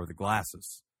still have to wear the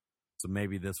glasses. So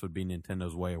maybe this would be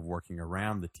Nintendo's way of working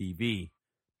around the TV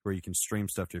where you can stream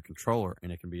stuff to your controller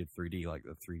and it can be in 3D like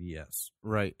the 3DS.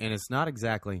 Right. And it's not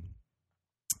exactly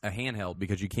a handheld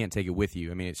because you can't take it with you.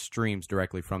 I mean, it streams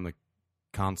directly from the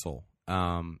console.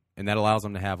 And that allows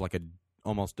them to have like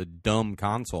almost a dumb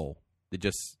console that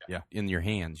just in your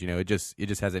hands. It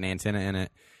just has an antenna in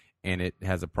it and it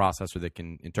has a processor that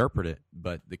can interpret it.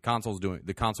 But the console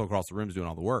across the room is doing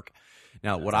all the work.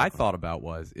 Now, what I thought about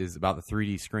is about the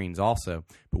 3D screens also.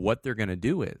 But what they're going to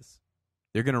do is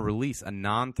they're going to release a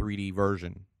non-3D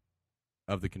version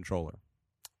of the controller.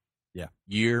 Yeah.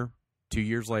 2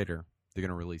 years later, they're going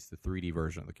to release the 3D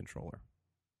version of the controller.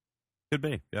 Could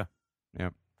be, yeah.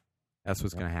 Yep. That's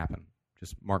what's going to happen.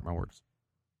 Just mark my words.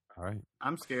 All right.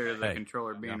 I'm scared of the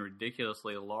controller being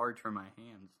ridiculously large for my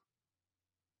hands.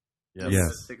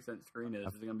 Yes. The 6-inch screen is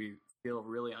going to feel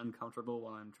really uncomfortable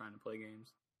while I'm trying to play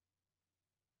games.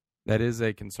 That is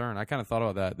a concern. I kind of thought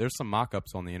about that. There's some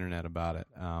mock-ups on the internet about it.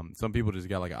 Some people just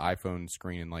got like an iPhone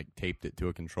screen and like taped it to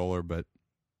a controller, but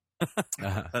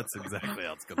that's exactly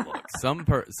how it's going to look.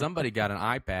 Somebody got an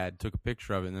iPad, took a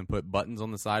picture of it, and then put buttons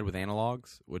on the side with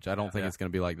analogs, which I don't think it's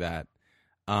going to be like that.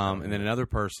 And then another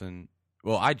person,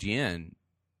 IGN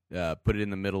put it in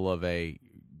the middle of a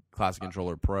Classic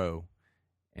Controller Pro,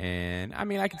 and I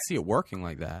mean I could see it working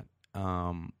like that,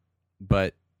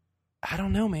 but I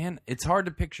don't know, man. It's hard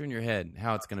to picture in your head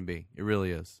how it's going to be. It really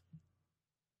is.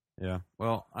 Yeah.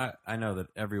 Well, I know that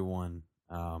everyone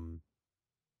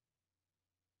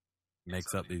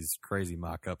makes up these crazy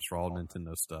mock-ups for all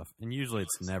Nintendo stuff, and usually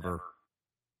it's never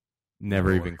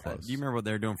even close. Do you remember what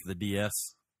they were doing for the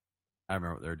DS? I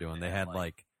remember what they were doing. They had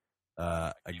like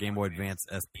a Game Boy Advance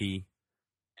SP,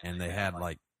 and they had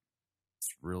like this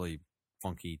really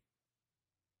funky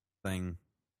thing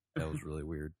that was really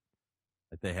weird.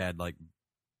 Like they had like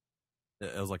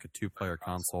it was like a 2-player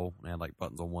console, and they had like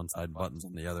buttons on one side, buttons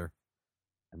on the other,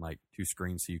 and like 2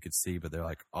 screens so you could see, but they're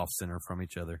like off center from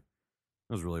each other.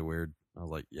 It was really weird. I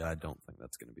was like, yeah, I don't think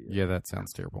that's going to be it. Yeah, that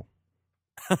sounds terrible.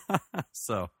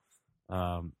 So,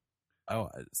 so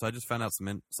I just found out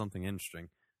something interesting.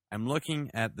 I'm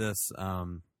looking at this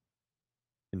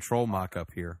control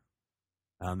mock-up here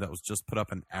that was just put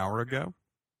up an hour ago.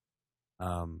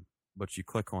 But you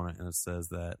click on it and it says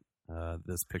that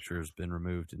this picture has been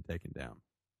removed and taken down.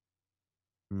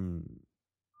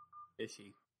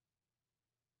 Fishy.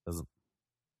 Doesn't.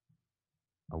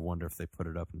 I wonder if they put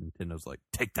it up and Nintendo's like,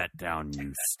 take that down,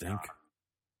 you stink.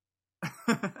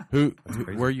 Where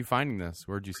are you finding this?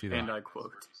 Where'd you see that? And I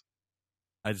quote.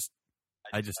 I just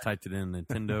typed it in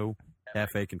Nintendo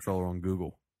Cafe controller on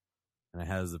Google, and it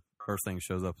has the first thing that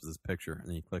shows up is this picture, and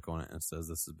then you click on it and it says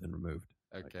this has been removed.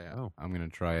 Okay, I'm gonna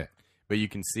try it, but you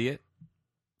can see it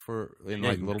in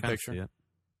like little picture. See it.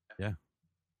 Yeah,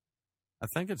 I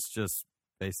think it's just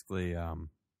basically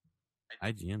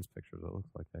IGN's pictures. It looks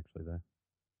like actually that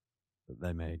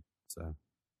they made, so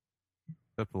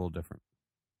it's a little different.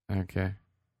 Okay.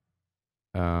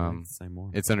 It's the same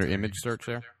one. It's under image search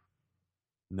there?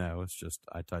 No, it's just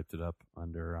I typed it up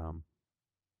under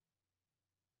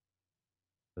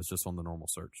it's just on the normal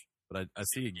search. But I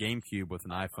see a GameCube with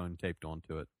an iPhone taped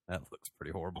onto it. That looks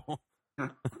pretty horrible.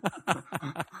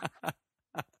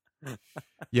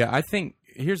 Yeah, I think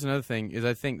here's another thing is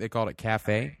I think they called it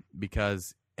cafe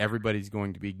because everybody's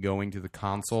going to be going to the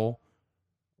console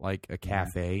like a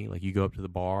cafe. Like you go up to the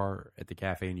bar at the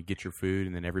cafe and you get your food,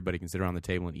 and then everybody can sit around the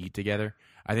table and eat together.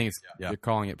 I think they're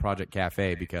calling it Project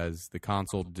Cafe because the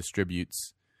console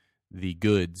distributes the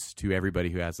goods to everybody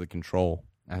who has the control.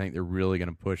 I think they're really going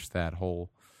to push that whole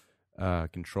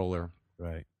controller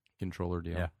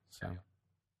deal. Yeah. So.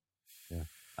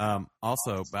 Yeah.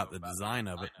 Also, about the design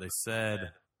of it, they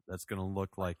said that's going to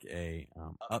look like a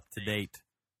up-to-date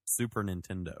Super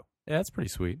Nintendo. Yeah, that's pretty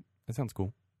sweet. That sounds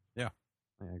cool. Yeah,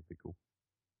 that'd be cool.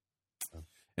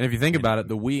 And if you think about it,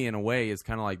 the Wii, in a way, is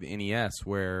kind of like the NES,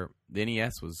 where the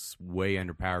NES was way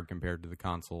underpowered compared to the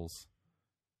consoles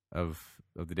of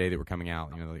the day that were coming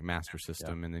out. You know, like Master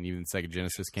System, and then even Sega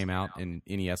Genesis came out, and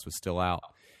NES was still out.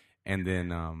 And then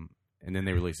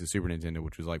they released the Super Nintendo,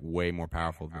 which was like way more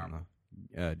powerful than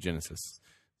the Genesis.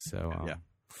 So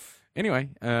anyway,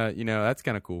 that's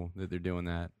kind of cool that they're doing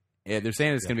that. Yeah, they're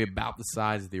saying it's going to be about the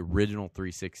size of the original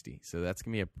 360, so that's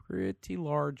going to be a pretty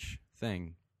large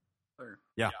thing.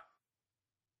 Yeah.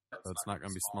 So it's not going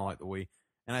to be small like the Wii.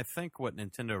 And I think what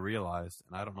Nintendo realized,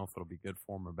 and I don't know if it'll be good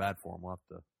for them or bad for them, we'll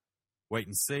have to wait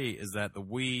and see, is that the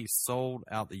Wii sold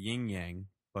out the yin-yang,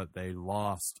 but they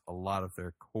lost a lot of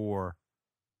their core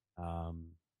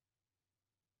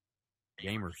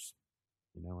gamers,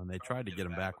 and they tried to get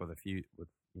them back with a few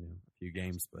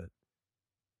games, but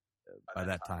by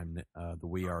that time, the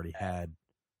Wii already had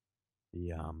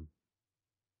the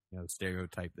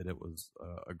stereotype that it was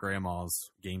a grandma's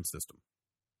game system,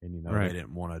 and they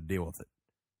didn't want to deal with it,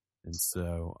 and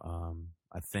so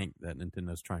I think that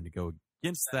Nintendo's trying to go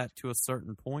against that to a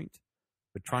certain point,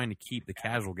 but trying to keep the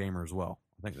casual gamer as well.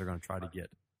 I think they're going to try to get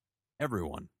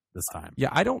everyone this time. Yeah,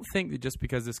 I don't think that just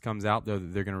because this comes out though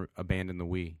that they're going to abandon the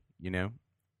Wii.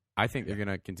 I think they're going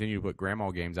to continue to put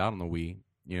grandma games out on the Wii.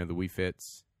 The Wii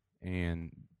Fits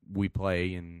and Wii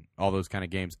Play and all those kind of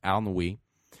games out on the Wii,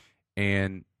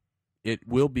 and it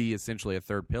will be essentially a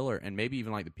third pillar, and maybe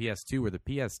even like the PS2, where the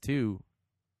PS2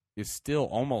 is still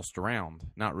almost around.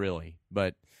 Not really,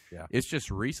 but it's just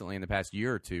recently in the past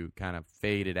year or two kind of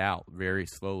faded out very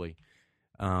slowly.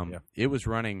 It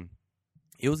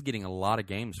was getting a lot of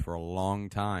games for a long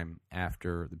time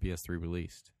after the PS3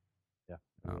 released. Yeah,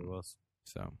 it was.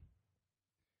 So,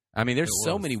 I mean, there's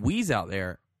so many Wiis out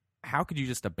there. How could you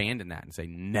just abandon that and say,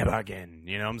 never again?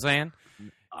 You know what I'm saying?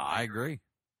 I agree.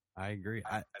 I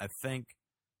think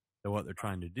that what they're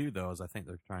trying to do, though, is I think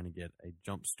they're trying to get a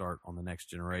jump start on the next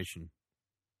generation.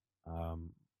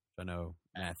 I know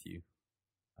Matthew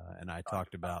and I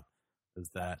talked about is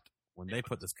that when they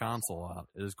put this console out,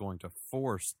 it is going to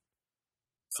force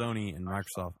Sony and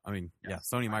Microsoft, Sony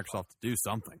and Microsoft to do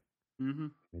something. Mm-hmm.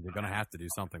 They're going to have to do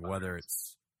something, whether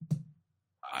it's,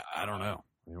 I don't know,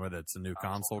 whether it's a new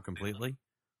console completely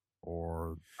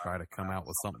or try to come out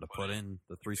with something to put in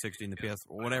the 360 and the PS,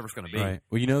 or whatever it's going to be. Right.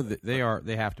 Well,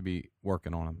 they have to be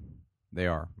working on them. They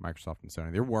are, Microsoft and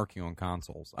Sony. They're working on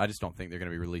consoles. I just don't think they're going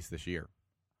to be released this year.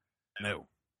 No.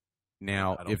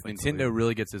 Now, if Nintendo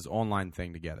really gets this online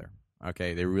thing together,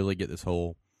 okay, they really get this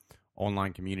whole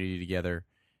online community together,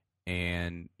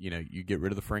 and, you get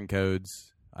rid of the friend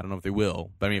codes. I don't know if they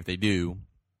will, but if they do,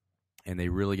 and they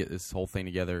really get this whole thing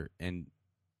together, and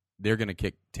they're going to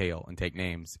kick tail and take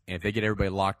names. And if they get everybody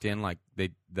locked in like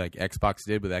Xbox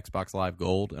did with Xbox Live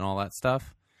Gold and all that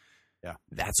stuff,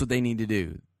 that's what they need to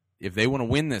do. If they want to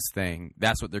win this thing,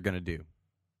 that's what they're going to do.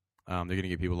 They're going to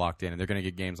get people locked in, and they're going to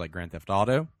get games like Grand Theft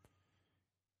Auto,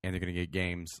 and they're going to get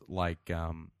games like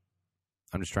I'm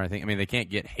just trying to think. They can't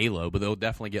get Halo, but they'll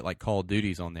definitely get like Call of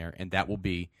Duties on there, and that will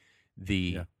be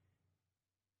the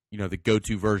the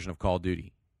go-to version of Call of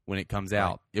Duty. When it comes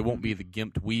out, it won't be the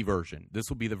gimped Wii version. This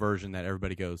will be the version that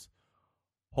everybody goes,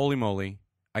 holy moly,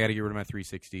 I got to get rid of my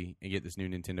 360 and get this new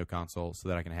Nintendo console so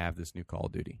that I can have this new Call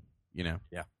of Duty. Yeah,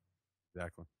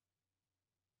 exactly.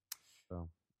 So,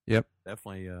 yep,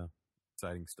 definitely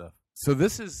exciting stuff. So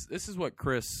this is what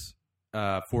Chris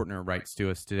Fortner writes to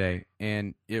us today,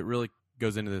 and it really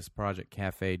goes into this Project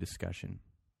Cafe discussion.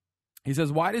 He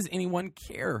says, why does anyone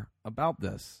care about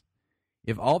this?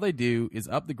 If all they do is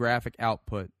up the graphic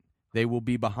output, they will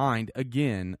be behind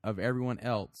again of everyone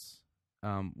else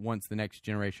once the next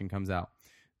generation comes out.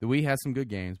 The Wii has some good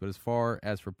games, but as far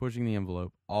as for pushing the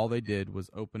envelope, all they did was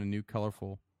open a new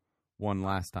colorful one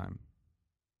last time.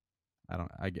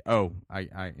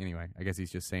 Anyway, I guess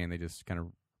he's just saying they just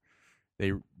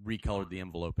they recolored the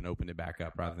envelope and opened it back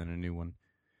up rather than a new one.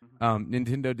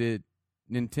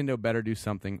 Nintendo better do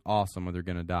something awesome or they're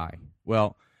going to die.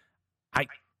 Well,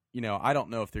 I don't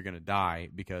know if they're going to die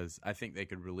because I think they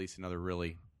could release another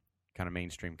really kind of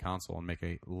mainstream console and make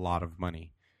a lot of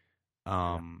money.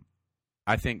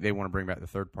 I think they want to bring back the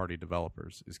third-party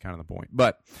developers is kind of the point.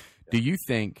 But do you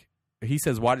think – he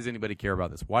says, why does anybody care about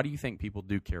this? Why do you think people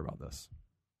do care about this?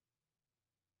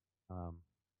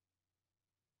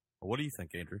 What do you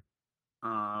think, Andrew?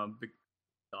 The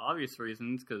obvious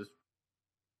reasons, because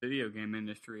video game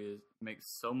industry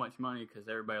makes so much money because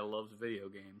everybody loves video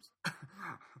games.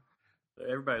 So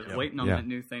everybody's waiting on that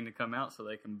new thing to come out so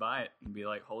they can buy it and be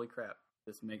like, holy crap,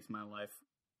 this makes my life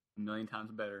a million times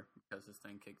better because this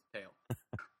thing kicks tail.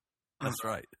 That's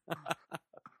right.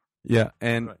 Yeah,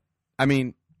 and I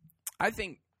mean, I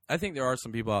think there are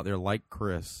some people out there like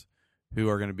Chris who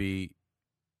are going to be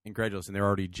incredulous, and they're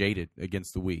already jaded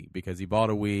against the Wii because he bought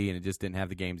a Wii and it just didn't have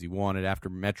the games he wanted. After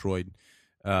Metroid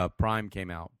Prime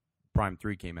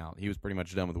 3 came out, he was pretty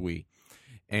much done with the Wii.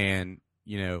 And,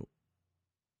 you know,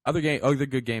 other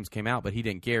good games came out, but he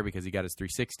didn't care because he got his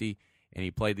 360 and he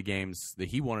played the games that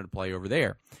he wanted to play over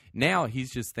there. Now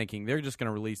he's just thinking they're just going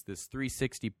to release this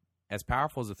 360 as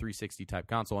powerful as a 360 type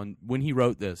console. And when he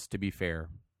wrote this, to be fair,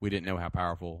 we didn't know how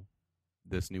powerful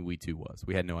this new Wii 2 was.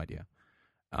 We had no idea.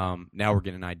 Now we're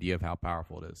getting an idea of how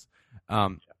powerful it is.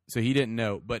 So he didn't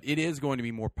know, but it is going to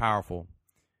be more powerful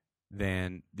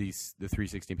than the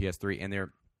 360 and PS3, and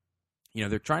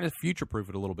they're trying to future-proof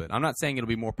it a little bit. I'm not saying it'll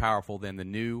be more powerful than the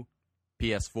new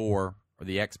PS4 or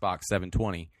the Xbox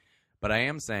 720, but I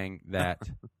am saying that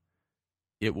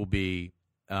it will be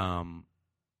more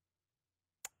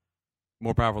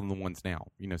powerful than the ones now,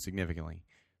 significantly.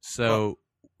 So,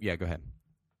 yeah, go ahead.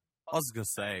 All I was going to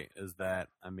say is that,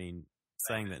 I mean,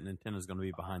 saying that Nintendo's going to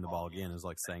be behind the ball again is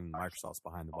like saying Microsoft's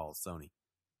behind the ball with Sony.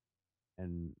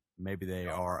 And maybe they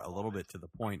are a little bit to the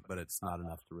point, but it's not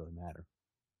enough to really matter.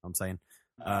 I'm saying,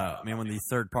 I mean, when these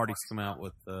third parties come out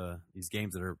with these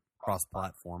games that are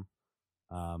cross-platform,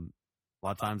 a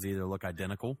lot of times they either look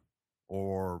identical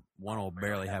or one will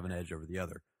barely have an edge over the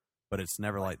other. But it's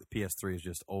never like the PS3 is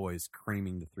just always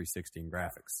creaming the 360 in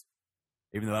graphics,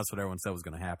 even though that's what everyone said was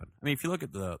going to happen. I mean, if you look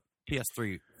at the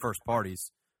PS3 first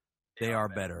parties, they are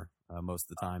better most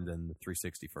of the time than the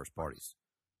 360 first parties.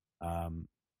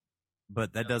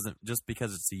 But that doesn't, just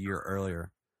because it's a year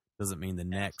earlier, doesn't mean the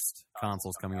next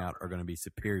consoles coming out are going to be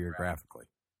superior graphically.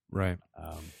 Right.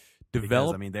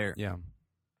 Because, I mean, there's going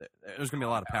to be a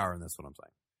lot of power in this, what I'm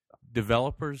saying. So.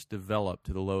 Developers developed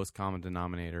to the lowest common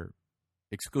denominator,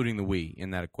 excluding the Wii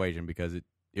in that equation because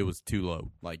it was too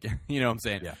low. Like, you know what I'm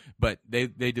saying? Yeah. But they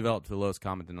developed to the lowest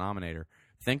common denominator.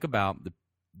 Think about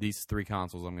these three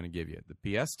consoles I'm going to give you. The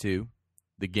PS2,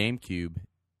 the GameCube,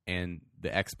 and the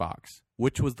Xbox.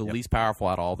 Which was the least powerful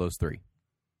out of all those three?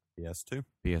 PS2.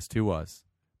 PS2 was.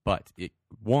 But it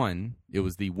won. It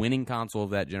was the winning console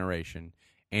of that generation.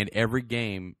 And every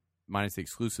game, minus the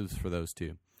exclusives for those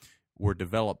two, were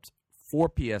developed for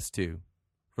PS2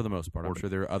 for the most part. I'm sure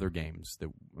there are other games.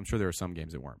 I'm sure there are some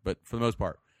games that weren't. But for the most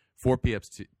part, for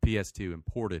PS2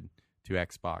 imported to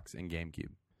Xbox and GameCube.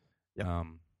 Yep.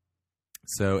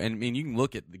 So, and I mean, you can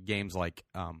look at the games like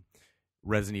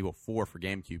Resident Evil 4 for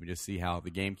GameCube and just see how the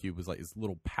GameCube was like this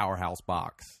little powerhouse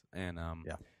box. And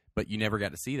but you never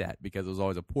got to see that because it was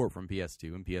always a port from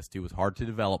PS2, and PS2 was hard to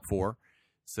develop for,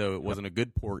 so it wasn't a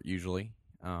good port usually.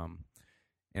 And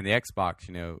the Xbox,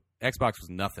 Xbox was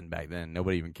nothing back then.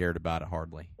 Nobody even cared about it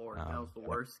hardly. That was the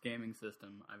worst gaming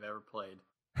system I've ever played.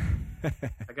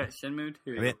 I got Shenmue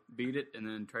 2, beat it, and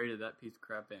then traded that piece of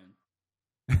crap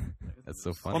in. That's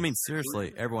so funny. Well, I mean,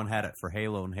 seriously, everyone had it for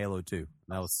Halo and Halo 2.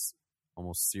 That was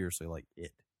almost seriously like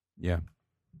it. Yeah.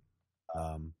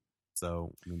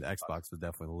 So, I mean, the Xbox was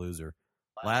definitely the loser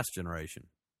last generation.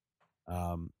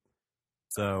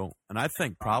 So, and I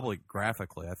think probably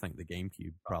graphically, I think the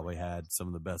GameCube probably had some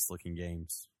of the best looking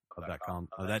games of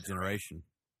that generation.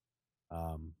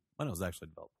 When it was actually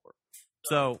developed for.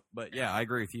 So, but yeah, I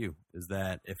agree with you, is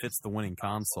that if it's the winning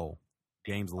console,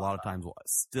 games a lot of times will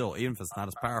still, even if it's not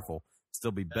as powerful,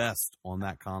 still be best on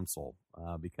that console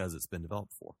because it's been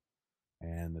developed for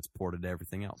and it's ported to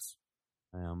everything else.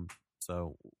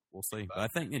 So we'll see. But I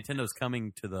think Nintendo's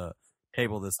coming to the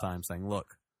table this time saying,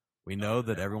 look, we know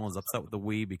that everyone's upset with the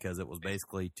Wii because it was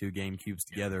basically two GameCubes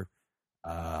together.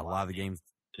 A lot of the games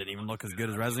didn't even look as good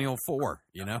as Resident Evil 4,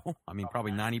 I mean,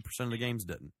 probably 90% of the games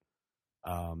didn't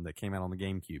that came out on the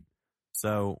GameCube.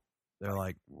 So they're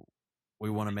like, we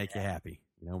want to make you happy.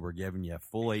 We're giving you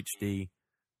full HD,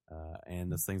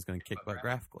 and this thing's going to kick butt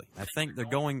graphically. I think they're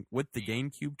going with the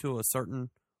GameCube to a certain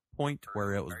point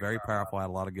where it was very powerful, had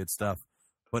a lot of good stuff,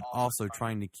 but also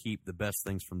trying to keep the best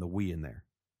things from the Wii in there.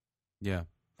 Yeah.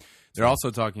 They're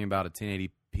also talking about a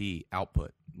 1080p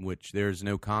output, which there's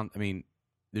no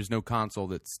console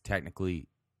that's technically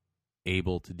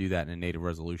able to do that in a native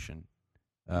resolution.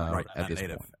 Right, at not this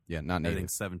native. point. Yeah, not native.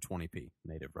 Everything's 720p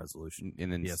native resolution,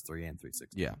 And then PS3 and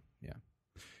 360. Yeah.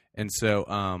 And so,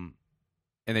 and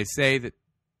they say that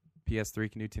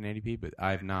PS3 can do 1080p, but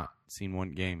I've not seen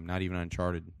one game, not even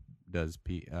Uncharted, does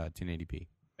 1080p.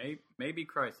 Maybe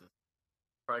Crisis.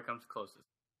 Probably comes closest.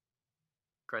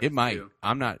 Crisis It might. 2.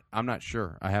 I'm not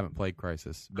sure. I haven't played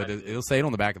Crisis, but it'll say it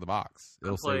on the back of the box.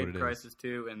 It'll say what it is. Crisis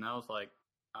 2, and I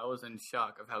was in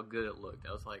shock of how good it looked.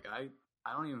 I was like, I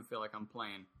don't even feel like I'm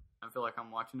playing. I feel like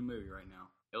I'm watching a movie right now.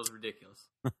 It was ridiculous.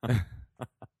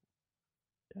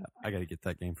 Yeah, I got to get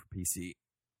that game for PC.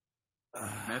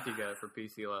 Matthew got it for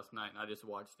PC last night, and I just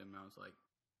watched him, and I was like,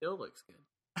 still looks good.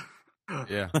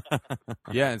 Yeah.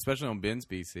 Yeah, and especially on Ben's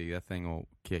PC, that thing will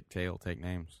kick tail, take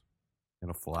names.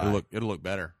 It'll fly. It'll look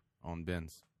better on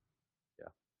Ben's. Yeah.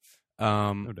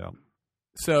 No doubt.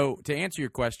 So, to answer your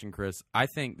question, Chris, I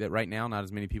think that right now not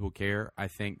as many people care. I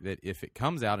think that if it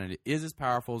comes out and it is as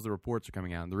powerful as the reports are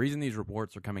coming out, and the reason these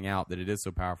reports are coming out that it is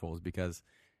so powerful is because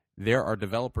there are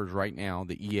developers right now,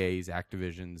 the EAs,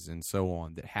 Activisions, and so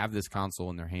on, that have this console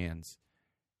in their hands,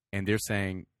 and they're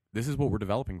saying, this is what we're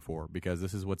developing for because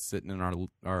this is what's sitting in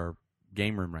our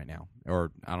game room right now.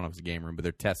 Or, I don't know if it's a game room, but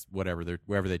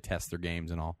wherever they test their games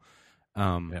and all.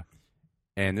 Yeah.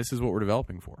 And this is what we're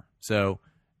developing for. So,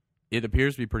 it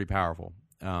appears to be pretty powerful.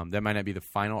 That might not be the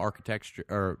final architecture,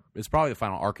 or it's probably the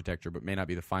final architecture, but may not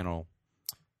be the final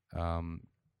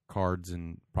cards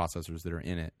and processors that are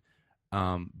in it.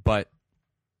 But,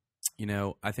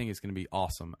 I think it's going to be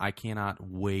awesome. I cannot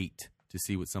wait to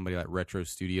see what somebody like Retro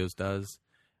Studios does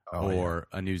or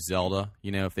a new Zelda,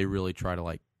 if they really try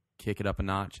to, kick it up a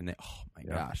notch and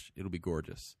gosh, it'll be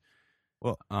gorgeous.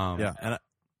 Well, yeah. And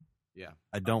yeah.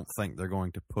 I don't think they're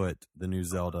going to put the new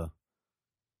Zelda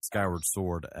Skyward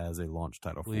Sword as a launch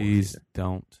title. Please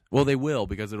don't. Well, they will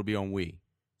because it'll be on Wii.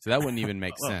 So that wouldn't even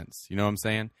make sense. You know what I'm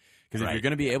saying? Because if you're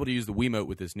going to be able to use the Wiimote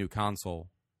with this new console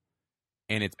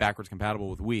and it's backwards compatible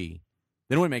with Wii,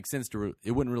 then it wouldn't make sense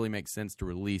it wouldn't really make sense to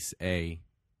release a,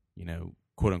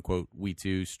 quote unquote Wii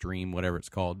 2 stream, whatever it's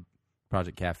called,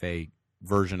 Project Cafe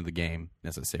version of the game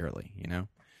necessarily,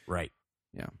 Right.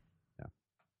 Yeah.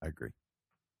 I agree.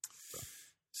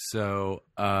 So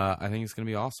I think it's going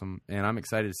to be awesome, and I'm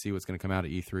excited to see what's going to come out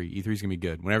at E3. E3 is going to be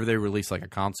good. Whenever they release a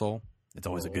console, it's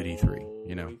always a good E3.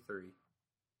 E3.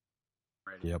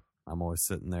 Ready. Yep. I'm always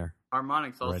sitting there.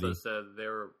 Harmonix also ready. said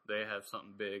they have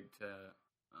something big to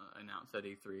announce at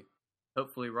E3.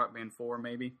 Hopefully Rock Band 4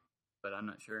 maybe, but I'm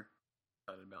not sure.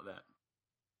 Excited about that.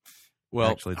 Well,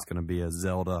 actually, it's going to be a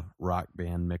Zelda Rock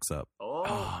Band mix-up.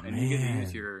 Oh and man. you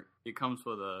get to use it comes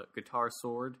with a guitar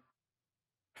sword.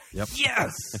 Yep.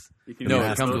 yes. You can No,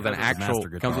 use it comes with both an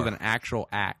of them. actual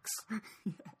axe.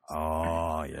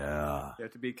 Oh, yeah. You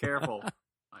have to be careful.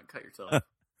 Might cut yourself.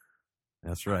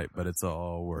 That's right, but it's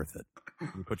all worth it.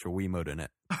 You put your Wiimote in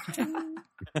it.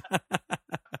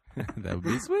 That would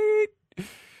be sweet.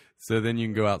 So then you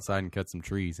can go outside and cut some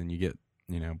trees, and you get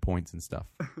points and stuff.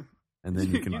 And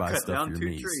then you can buy cut stuff down for your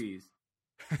 2 knees. trees.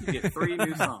 You get 3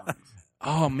 new songs.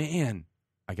 Oh man,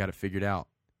 I got it figured out.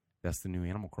 That's the new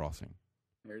Animal Crossing.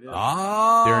 There it is.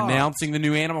 Oh, They're announcing the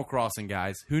new Animal Crossing,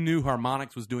 guys. Who knew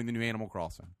Harmonix was doing the new Animal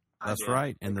Crossing? That's I did.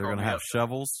 right. And they're going to have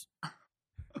shovels.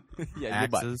 Yeah, you'll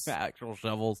buy Axes. actual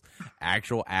shovels,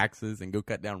 actual axes, and go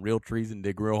cut down real trees and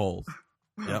dig real holes.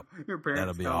 Yep. Your parents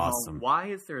That'll be come home, awesome. Why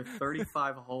is there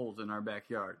 35 holes in our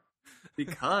backyard?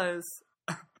 Because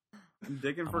I'm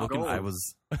digging for gold.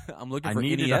 I'm looking I for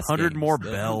needed NES 100 games. more I'm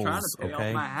bells. trying to pay Okay.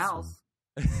 off my house.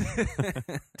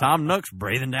 Tom Nook's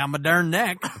breathing down my darn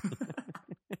neck.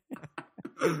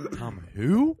 Tom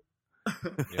who?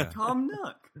 Yeah. Tom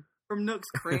Nook from Nook's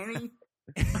Cranny.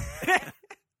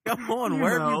 Come on, You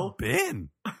where know. have you been?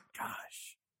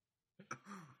 Gosh.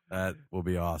 That will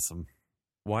be awesome.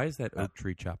 Why is that oak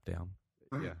tree chopped down?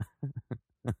 Yeah.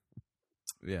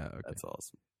 Yeah, okay. That's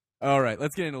awesome. All right,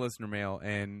 let's get into listener mail.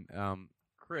 And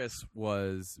Chris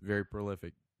was very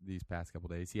prolific these past couple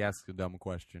days. He asked a dumb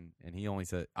question, and he only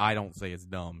said, I don't say it's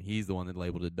dumb. He's the one that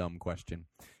labeled it dumb question.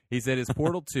 He said, is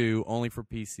Portal 2 only for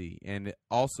PC? And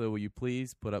also, will you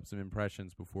please put up some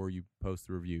impressions before you post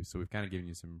the review? So we've kind of given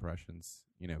you some impressions.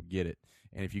 Get it.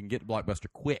 And if you can get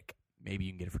Blockbuster quick, maybe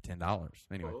you can get it for $10.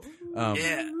 Anyway.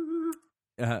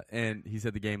 And he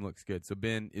said the game looks good. So,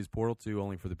 Ben, is Portal 2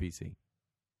 only for the PC?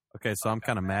 Okay, so I'm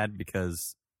kind of mad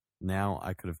because now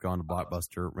I could have gone to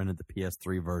Blockbuster, rented the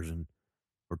PS3 version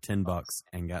for $10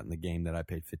 and gotten the game that I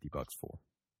paid $50 for.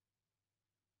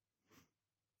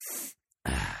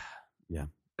 Yeah.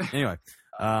 Anyway,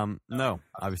 no.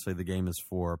 Obviously, the game is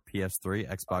for PS3,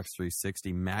 Xbox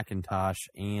 360, Macintosh,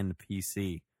 and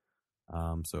PC.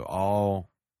 So all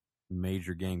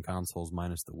major game consoles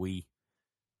minus the Wii.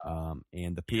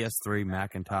 And the PS3,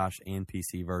 Macintosh, and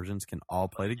PC versions can all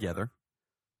play together.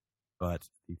 But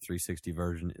the 360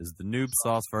 version is the noob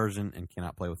sauce version and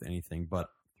cannot play with anything but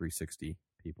 360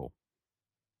 people.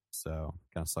 So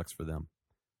kind of sucks for them.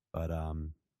 But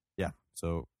yeah,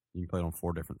 so you can play it on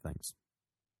 4 different things.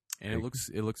 And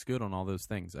it looks good on all those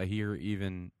things. I hear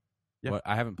even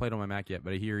I haven't played on my Mac yet,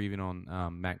 but I hear even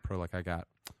on Mac Pro like I got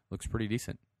looks pretty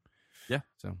decent. Yeah.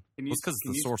 So it's because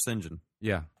it's the source engine.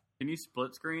 Yeah. Can you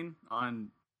split screen on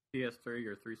PS3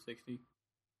 or 360?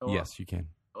 Yes, you can.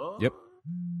 Oh. Yep.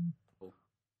 Cool.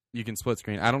 You can split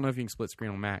screen. I don't know if you can split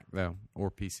screen on Mac though or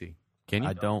PC. Can you?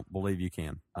 I don't believe you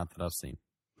can. Not that I've seen.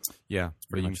 Yeah,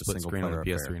 but you can split screen on the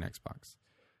PS3 and Xbox.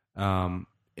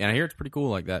 And I hear it's pretty cool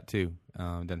like that too.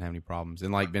 Doesn't have any problems.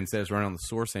 And like Ben says, running on the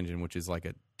Source engine, which is like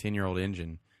a 10-year-old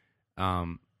engine,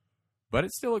 but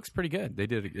it still looks pretty good. They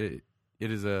did it.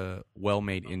 It is a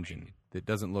well-made engine that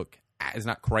doesn't look. It's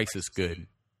not crisis good,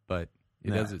 but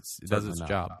it does its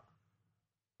job.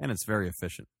 And it's very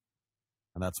efficient,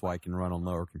 and that's why it can run on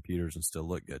lower computers and still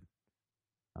look good.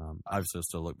 Obviously, it'll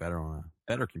still look better on a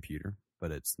better computer,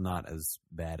 but it's not as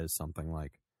bad as something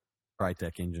like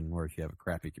Crytek engine, where if you have a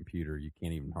crappy computer, you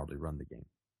can't even hardly run the game.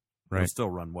 Right. It'll still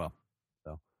run well.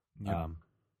 So,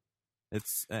 it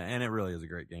really is a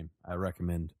great game. I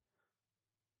recommend,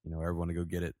 everyone to go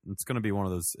get it. It's going to be one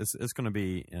of those. It's going to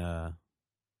be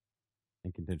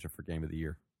in contention for Game of the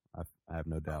Year. I have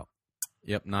no doubt.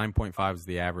 Yep, 9.5 is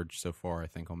the average so far, I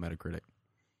think, on Metacritic.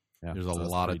 Yeah, there's a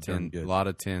lot of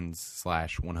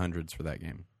 10s/100s for that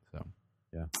game. So,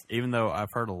 yeah. Even though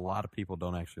I've heard a lot of people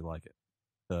don't actually like it.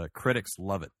 The critics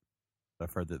love it.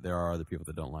 I've heard that there are other people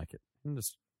that don't like it. And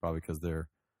just probably because they're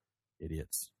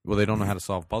idiots. Well, they don't know how to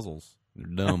solve puzzles. They're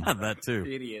dumb. That too.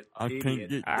 Idiot.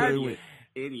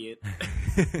 Idiot.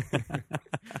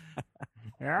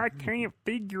 I can't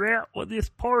figure out what this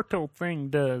portal thing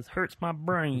does. Hurts my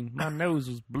brain. My nose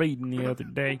was bleeding the other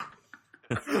day.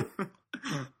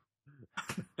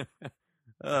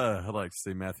 I'd like to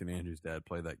see Matthew and Andrew's dad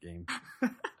play that game.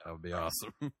 That would be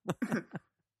awesome.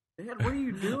 Dad, what are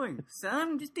you doing?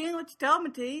 Son, just doing what you told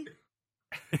me to.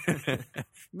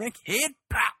 Make head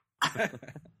pop.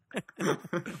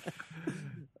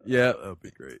 Yeah, that would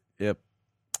be great. Yep.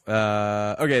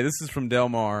 Okay, this is from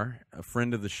Delmar, a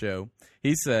friend of the show.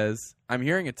 He says, I'm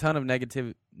hearing a ton of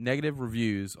negative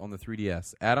reviews on the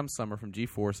 3DS. Adam Summer from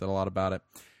G4 said a lot about it.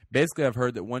 Basically, I've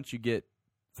heard that once you get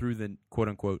through the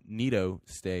quote-unquote Neato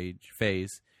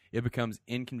phase, it becomes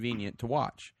inconvenient to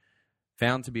watch.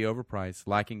 Found to be overpriced,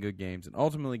 lacking good games, and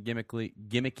ultimately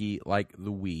gimmicky like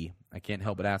the Wii. I can't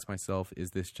help but ask myself, is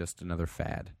this just another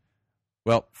fad?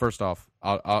 Well, first off,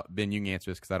 Ben, you can answer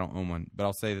this because I don't own one, but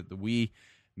I'll say that the Wii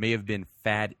may have been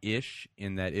fad-ish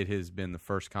in that it has been the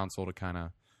first console to kind of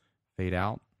fade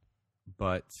out,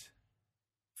 but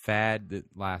fad that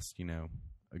lasts, a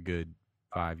good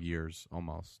 5 years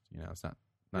almost. It's not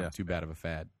too bad of a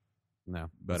fad. No,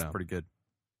 but it's pretty good.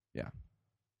 Yeah.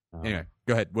 Anyway,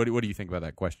 go ahead. What do you think about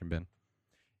that question, Ben?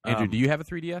 Andrew, do you have a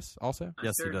 3DS also?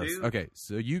 Yes, he does. Do. Okay,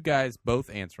 so you guys both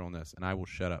answer on this, and I will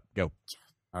shut up. Go.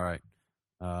 All right.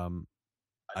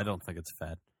 I don't think it's a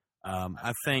fad.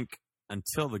 I think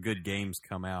until the good games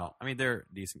come out, they're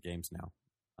decent games now.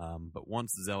 But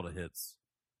once Zelda hits,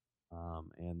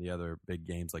 and the other big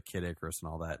games like Kid Icarus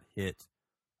and all that hit,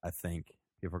 I think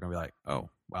people are going to be like, oh,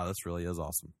 wow, this really is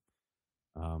awesome.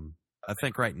 I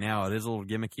think right now it is a little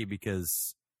gimmicky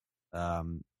because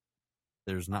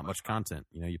there's not much content.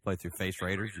 You play through Face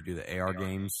Raiders, you do the AR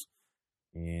games,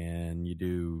 and you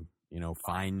do,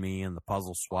 Find Me and the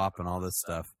puzzle swap and all this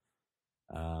stuff.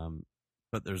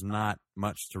 But there's not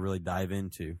much to really dive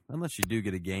into unless you do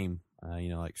get a game,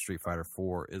 like Street Fighter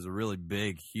 4 is a really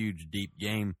big, huge, deep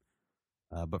game.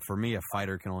 But for me, a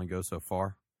fighter can only go so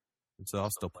far. And so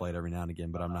I'll still play it every now and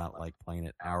again, but I'm not like playing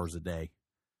it hours a day.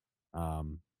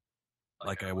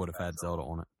 Like I would have had Zelda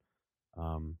on it.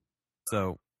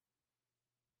 So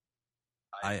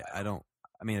I don't,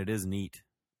 it is neat.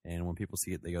 And when people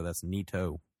see it, they go, that's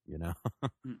neato,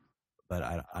 but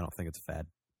I don't think it's a fad.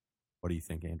 What do you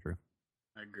think, Andrew?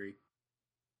 I agree.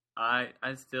 I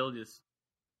still just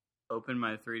open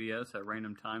my 3DS at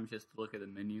random times just to look at the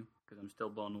menu because I'm still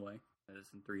blown away that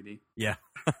it's in 3D. Yeah,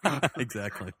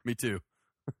 exactly. Me too.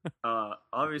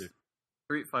 Obviously,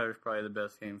 Street Fighter is probably the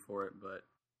best game for it, but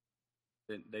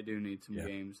they do need some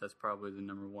games. That's probably the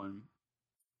number one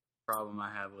problem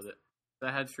I have with it.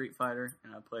 I had Street Fighter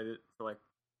and I played it for like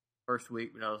first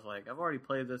week, but I was like, I've already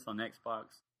played this on Xbox.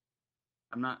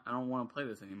 I don't want to play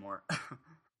this anymore. And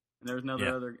there's no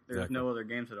other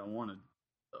games that I wanted.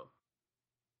 So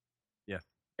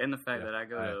And the fact that I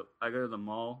go to the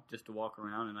mall just to walk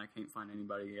around and I can't find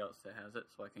anybody else that has it,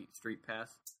 so I can't street pass.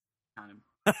 Kind of.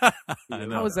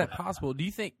 How is that possible? Do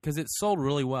you think, because it's sold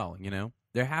really well,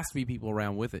 there has to be people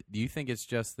around with it. Do you think it's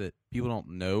just that people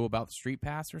don't know about the street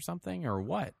pass or something, or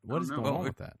what? What is going on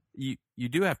with that? You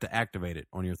do have to activate it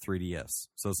on your 3DS,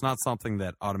 so it's not something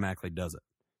that automatically does it.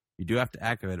 You do have to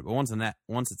activate it, but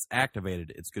once it's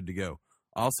activated, it's good to go.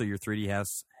 Also, your 3D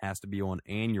has to be on,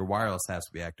 and your wireless has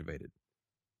to be activated.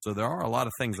 So there are a lot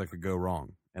of things that could go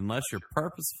wrong unless you're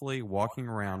purposefully walking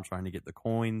around trying to get the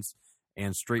coins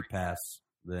and street pass.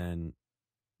 Then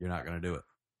you're not going to do it.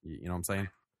 You know what I'm saying?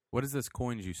 What is this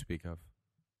coins you speak of?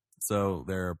 So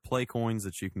there are play coins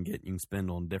that you can get. You can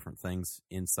spend on different things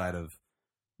inside of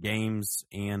games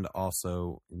and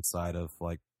also inside of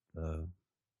like the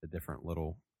different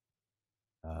little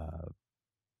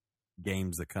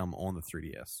games that come on the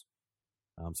 3DS.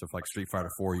 So for like Street Fighter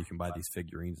 4, you can buy these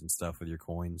figurines and stuff with your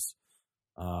coins.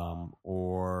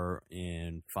 Or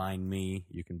in Find Me,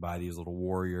 you can buy these little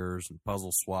warriors, and Puzzle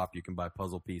Swap, you can buy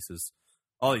puzzle pieces,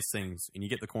 all these things, and you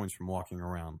get the coins from walking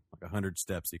around. Like 100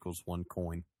 steps equals 1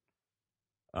 coin.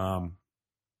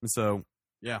 So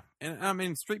yeah, and I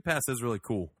mean, Street Pass is really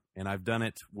cool, and I've done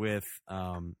it with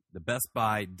the Best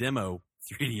Buy demo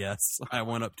 3DS. I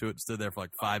went up to it, stood there for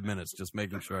like 5 minutes, just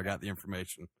making sure I got the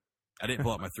information. I didn't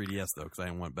pull out my 3DS though, because I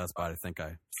didn't want Best Buy to think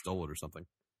I stole it or something.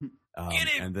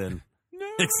 And then. No.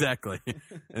 Exactly.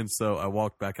 And so I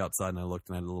walked back outside and I looked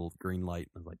and I had a little green light.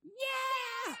 And I was like,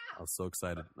 yeah! I was so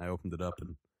excited. I opened it up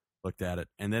and looked at it.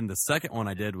 And then the second one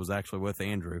I did was actually with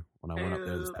Andrew when I went up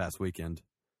there this past weekend.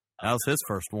 That was his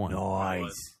first one.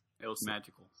 Nice. It was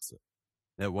magical.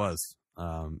 It was.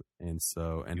 And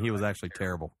he was actually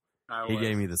terrible. He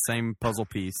gave me the same puzzle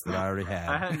piece that I already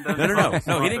had.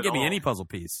 No, he didn't give me any puzzle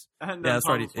piece. Yeah, that's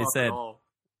right. It said,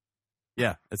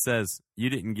 yeah, it says, you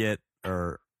didn't get,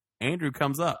 or Andrew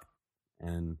comes up,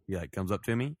 and he like comes up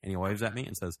to me, and he waves at me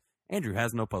and says, Andrew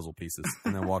has no puzzle pieces,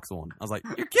 and then walks on. I was like,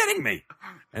 you're kidding me!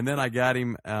 And then I got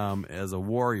him as a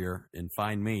warrior in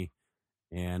Find Me,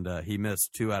 and he missed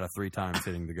 2 out of 3 times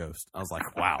hitting the ghost. I was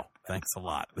like, wow, thanks a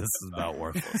lot. This is about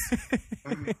worthless.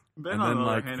 Ben, on the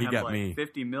other hand, had like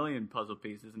 50 million puzzle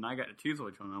pieces, and I got to choose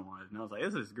which one I wanted. And I was like,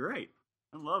 this is great.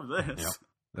 I love this. Yep.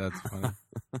 That's funny.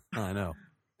 I know.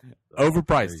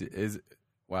 Overpriced.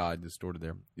 Wow, I distorted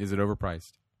there. Is it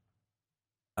overpriced?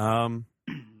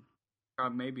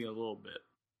 Maybe a little bit.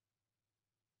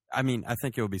 I mean, I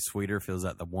think it would be sweeter if it was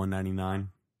at the $199.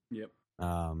 Yep.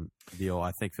 Deal.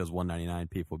 I think if it was $199,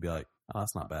 people would be like, "Oh,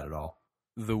 that's not bad at all."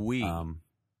 The Wii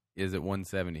is at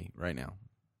 $170 right now.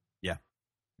 Yeah.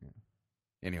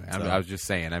 Anyway, I was just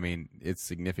saying. I mean, it's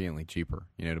significantly cheaper,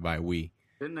 to buy a Wii.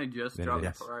 Didn't they just drop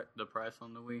the price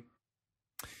on the Wii?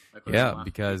 Yeah,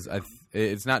 because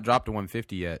it's not dropped to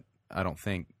 $150 yet. I don't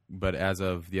think. But as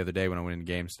of the other day when I went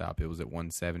into GameStop, it was at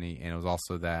 $170, and it was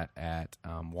also that at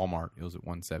Walmart. It was at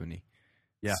 $170.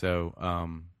 Yeah.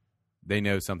 So they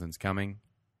know something's coming,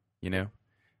 and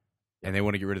they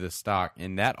want to get rid of the stock.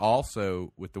 And that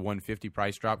also, with the $150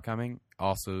 price drop coming,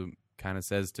 also kind of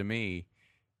says to me,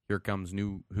 here comes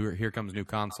new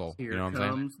console. Here you know what I'm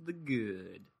saying? comes the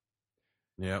good.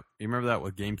 Yep. You remember that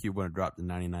with GameCube when it dropped to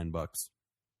 $99?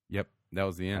 Yep. That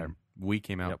was the end. Wii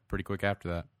came out pretty quick after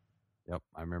that. Yep,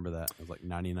 I remember that. It was like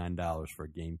 $99 for a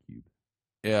GameCube.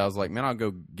 Yeah, I was like, man, I'll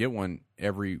go get one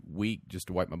every week just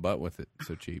to wipe my butt with it.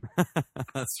 So cheap.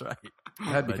 That's right.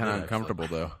 That'd be kind of uncomfortable,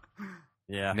 though.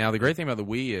 Yeah. Now, the great thing about the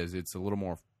Wii is it's a little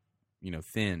more,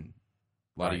 thin,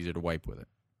 a lot easier to wipe with it.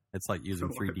 It's like using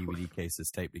 3 DVD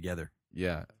cases taped together.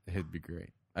 Yeah, it'd be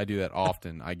great. I do that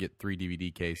often. I get 3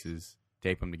 DVD cases,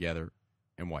 tape them together,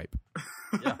 and wipe.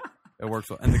 Yeah, it works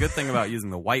well. And the good thing about using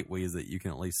the white Wii is that you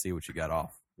can at least see what you got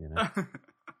off.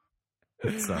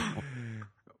 So,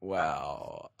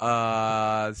 wow.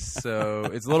 So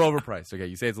it's a little overpriced. Okay,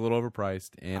 you say it's a little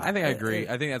overpriced, and I think I agree.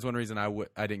 I think that's one reason I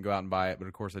didn't go out and buy it. But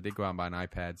of course, I did go out and buy an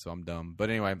iPad, so I'm dumb.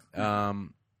 But anyway, yeah,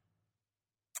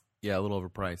 a little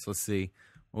overpriced. Let's see.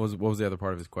 What was the other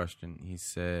part of his question? He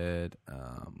said,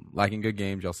 liking good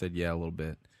games. Y'all said yeah, a little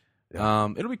bit. Yeah.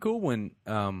 It'll be cool when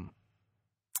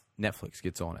Netflix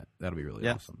gets on it. That'll be really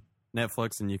awesome.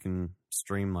 Netflix, and you can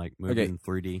stream like movies in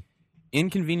 3D.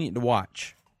 Inconvenient to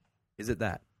watch. Is it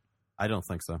that? I don't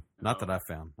think so. Not that I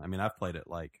found. I mean, I've played it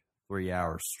like 3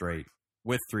 hours straight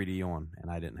with 3D on, and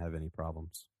I didn't have any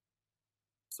problems.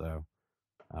 So,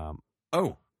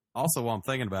 also while I'm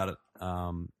thinking about it,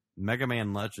 Mega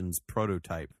Man Legends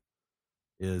prototype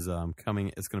is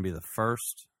coming. It's going to be the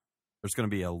first. There's going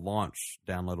to be a launch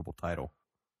downloadable title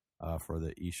for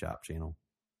the eShop channel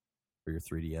for your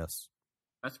 3DS.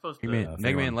 That's supposed to.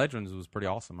 Mega Man Legends was pretty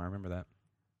awesome. I remember that.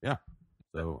 Yeah.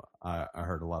 So I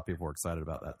heard a lot of people were excited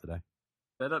about that today.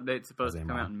 That update's supposed to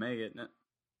come out in May, isn't it?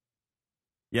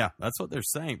 Yeah, that's what they're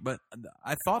saying. But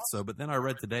I thought so. But then I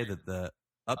read today that the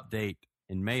update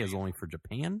in May is only for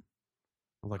Japan.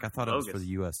 I thought it was for the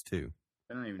U.S. too.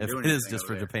 If it is just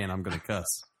for Japan, I'm going to cuss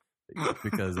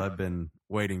because I've been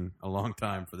waiting a long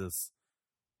time for this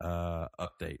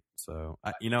update. So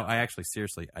I actually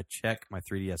seriously I check my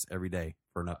 3DS every day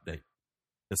for an update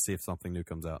to see if something new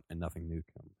comes out, and nothing new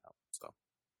comes out. So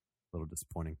a little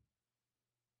disappointing.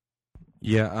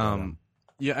 Yeah.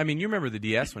 Yeah. I mean, you remember the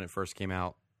DS when it first came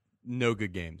out? No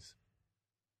good games.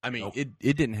 I mean, Nope.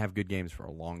 it didn't have good games for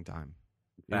a long time.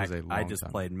 In fact, I just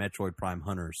played Metroid Prime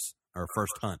Hunters, or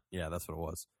First Hunt. Yeah, that's what it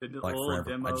was. Like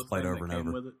forever. I just played over and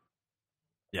over.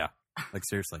 Yeah. Like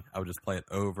seriously, I would just play it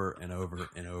over and over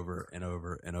and over and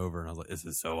over and over. And I was like, this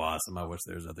is so awesome. I wish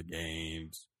there's other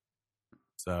games.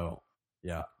 So,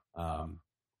 yeah. I'm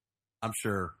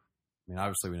sure. I mean,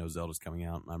 obviously we know Zelda's coming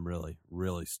out, and I'm really,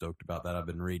 really stoked about that. I've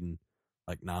been reading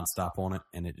like nonstop on it,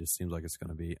 and it just seems like it's going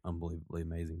to be unbelievably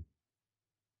amazing.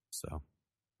 So,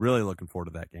 really looking forward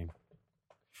to that game.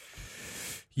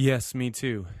 Yes, me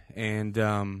too. And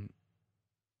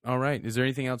all right, is there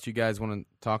anything else you guys want to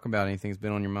talk about? Anything that's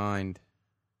been on your mind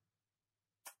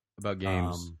about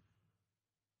games?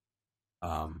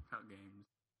 About games.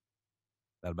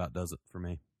 That about does it for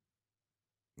me.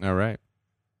 All right.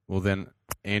 Well then,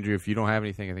 Andrew, if you don't have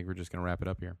anything, I think we're just going to wrap it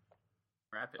up here.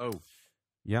 Wrap it. Oh,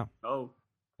 Yeah. Oh.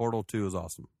 Portal 2 is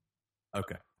awesome.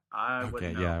 Okay. I Okay.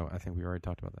 wouldn't know. Yeah, I think we already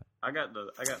talked about that. I got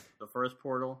the first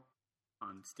Portal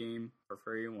on Steam for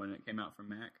free when it came out for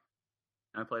Mac.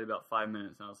 And I played about 5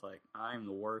 minutes, and I was like, I'm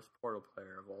the worst Portal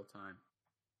player of all time.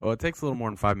 Well, it takes a little more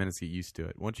than 5 minutes to get used to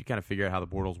it. Once you kind of figure out how the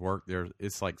portals work,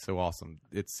 it's like so awesome.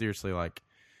 It's seriously like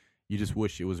you just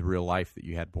wish it was real life that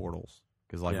you had portals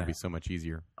because life would be so much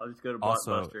easier. I'll just go to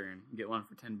Also- Blockbuster and get one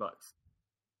for $10.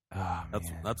 Oh,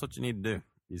 That's what you need to do.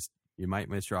 You might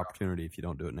miss your opportunity if you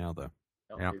don't do it now, though.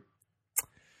 Yeah.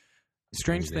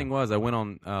 Strange thing was, I went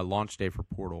on launch day for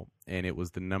Portal, and it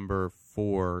was the number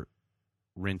 4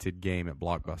 rented game at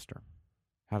Blockbuster.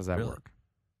 How does that Really? work?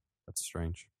 That's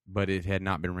strange. But it had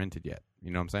not been rented yet.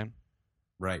 You know what I'm saying?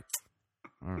 Right.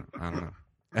 I don't know.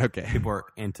 Okay. People are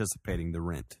anticipating the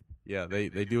rent. Yeah, they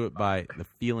do it by the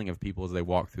feeling of people as they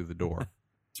walk through the door.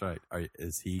 That's right.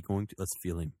 Is he going to? Let's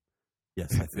feel him.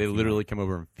 Yes, I think They literally come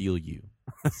over and feel you.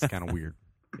 It's kind of weird.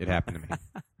 It happened to me.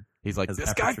 He's like, Has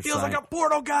this guy Aperture feels like a Science-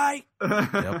 portal guy.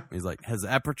 Yep. He's like, has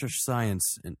Aperture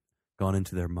Science gone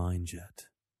into their minds yet?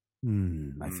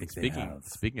 I think they have.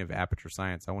 Speaking of Aperture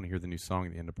Science, I want to hear the new song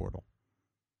at the end of Portal.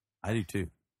 I do too.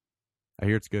 I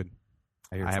hear it's good.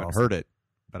 I hear I it's haven't awesome. heard it,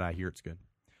 but I hear it's good.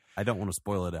 I don't want to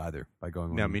spoil it either by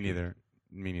going. No, on me YouTube. neither.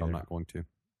 Me neither. I'm not going to.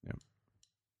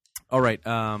 All right.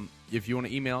 If you want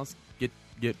to email us,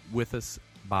 get with us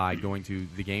by going to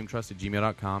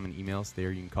thegametrust@gmail.com and email us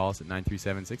there. You can call us at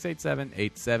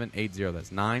 937-687-8780.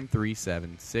 That's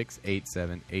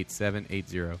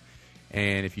 937-687-8780.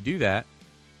 And if you do that,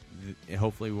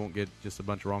 hopefully we won't get just a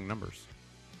bunch of wrong numbers.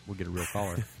 We'll get a real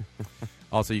caller.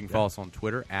 Also, you can follow us on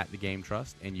Twitter at The Game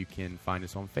Trust, and you can find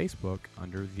us on Facebook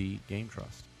under The Game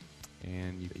Trust.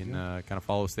 And you can kind of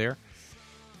follow us there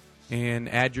and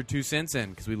add your 2 cents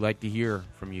in because we'd like to hear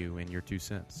from you and your 2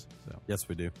 cents. So Yes,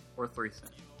 we do. Or 3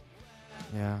 cents.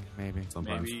 yeah, maybe.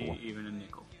 Sometimes Maybe 4. even a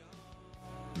nickel.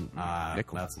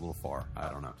 Nickel. That's a little far. I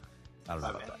don't know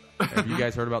about that. Have you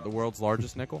guys heard about the world's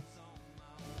largest nickel?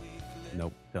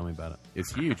 Nope. Tell me about it.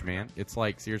 It's huge, man. It's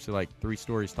like seriously like 3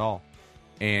 stories tall,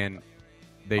 and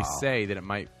they say that it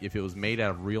might, if it was made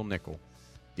out of real nickel,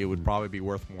 it would probably be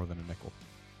worth more than a nickel.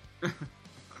 I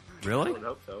Really? would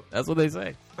hope so. That's what they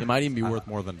say. It might even be worth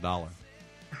more than $1.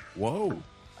 Whoa.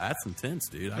 That's intense,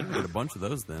 dude. I can get a bunch of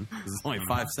those then. 'Cause it's only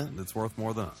 5 cents. It's worth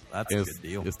more than that's a It's, good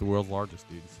deal. it's the world's largest,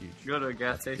 dude. It's huge. You go to a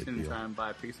gas That's a good station and deal. try and buy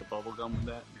a piece of bubble gum with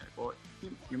that. And you're like, well,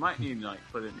 you might need to like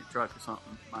put it in your truck or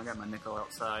something. I got my nickel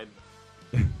outside,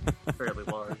 fairly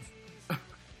large.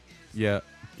 Yeah.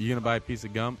 You gonna buy a piece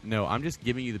of gum? No, I'm just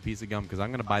giving you the piece of gum because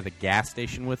I'm gonna buy the gas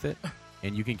station with it,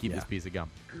 and you can keep this piece of gum.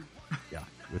 Yeah.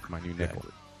 With my new nickel.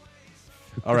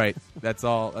 All right, that's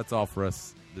all for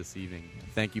us this evening.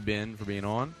 Thank you, Ben, for being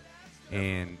on,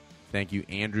 and thank you,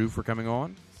 Andrew, for coming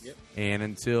on. Yep. And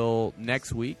until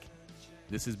next week,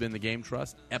 this has been the Game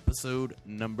Trust, episode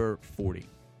number 40.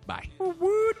 Bye. Let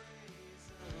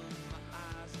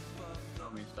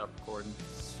me stop recording.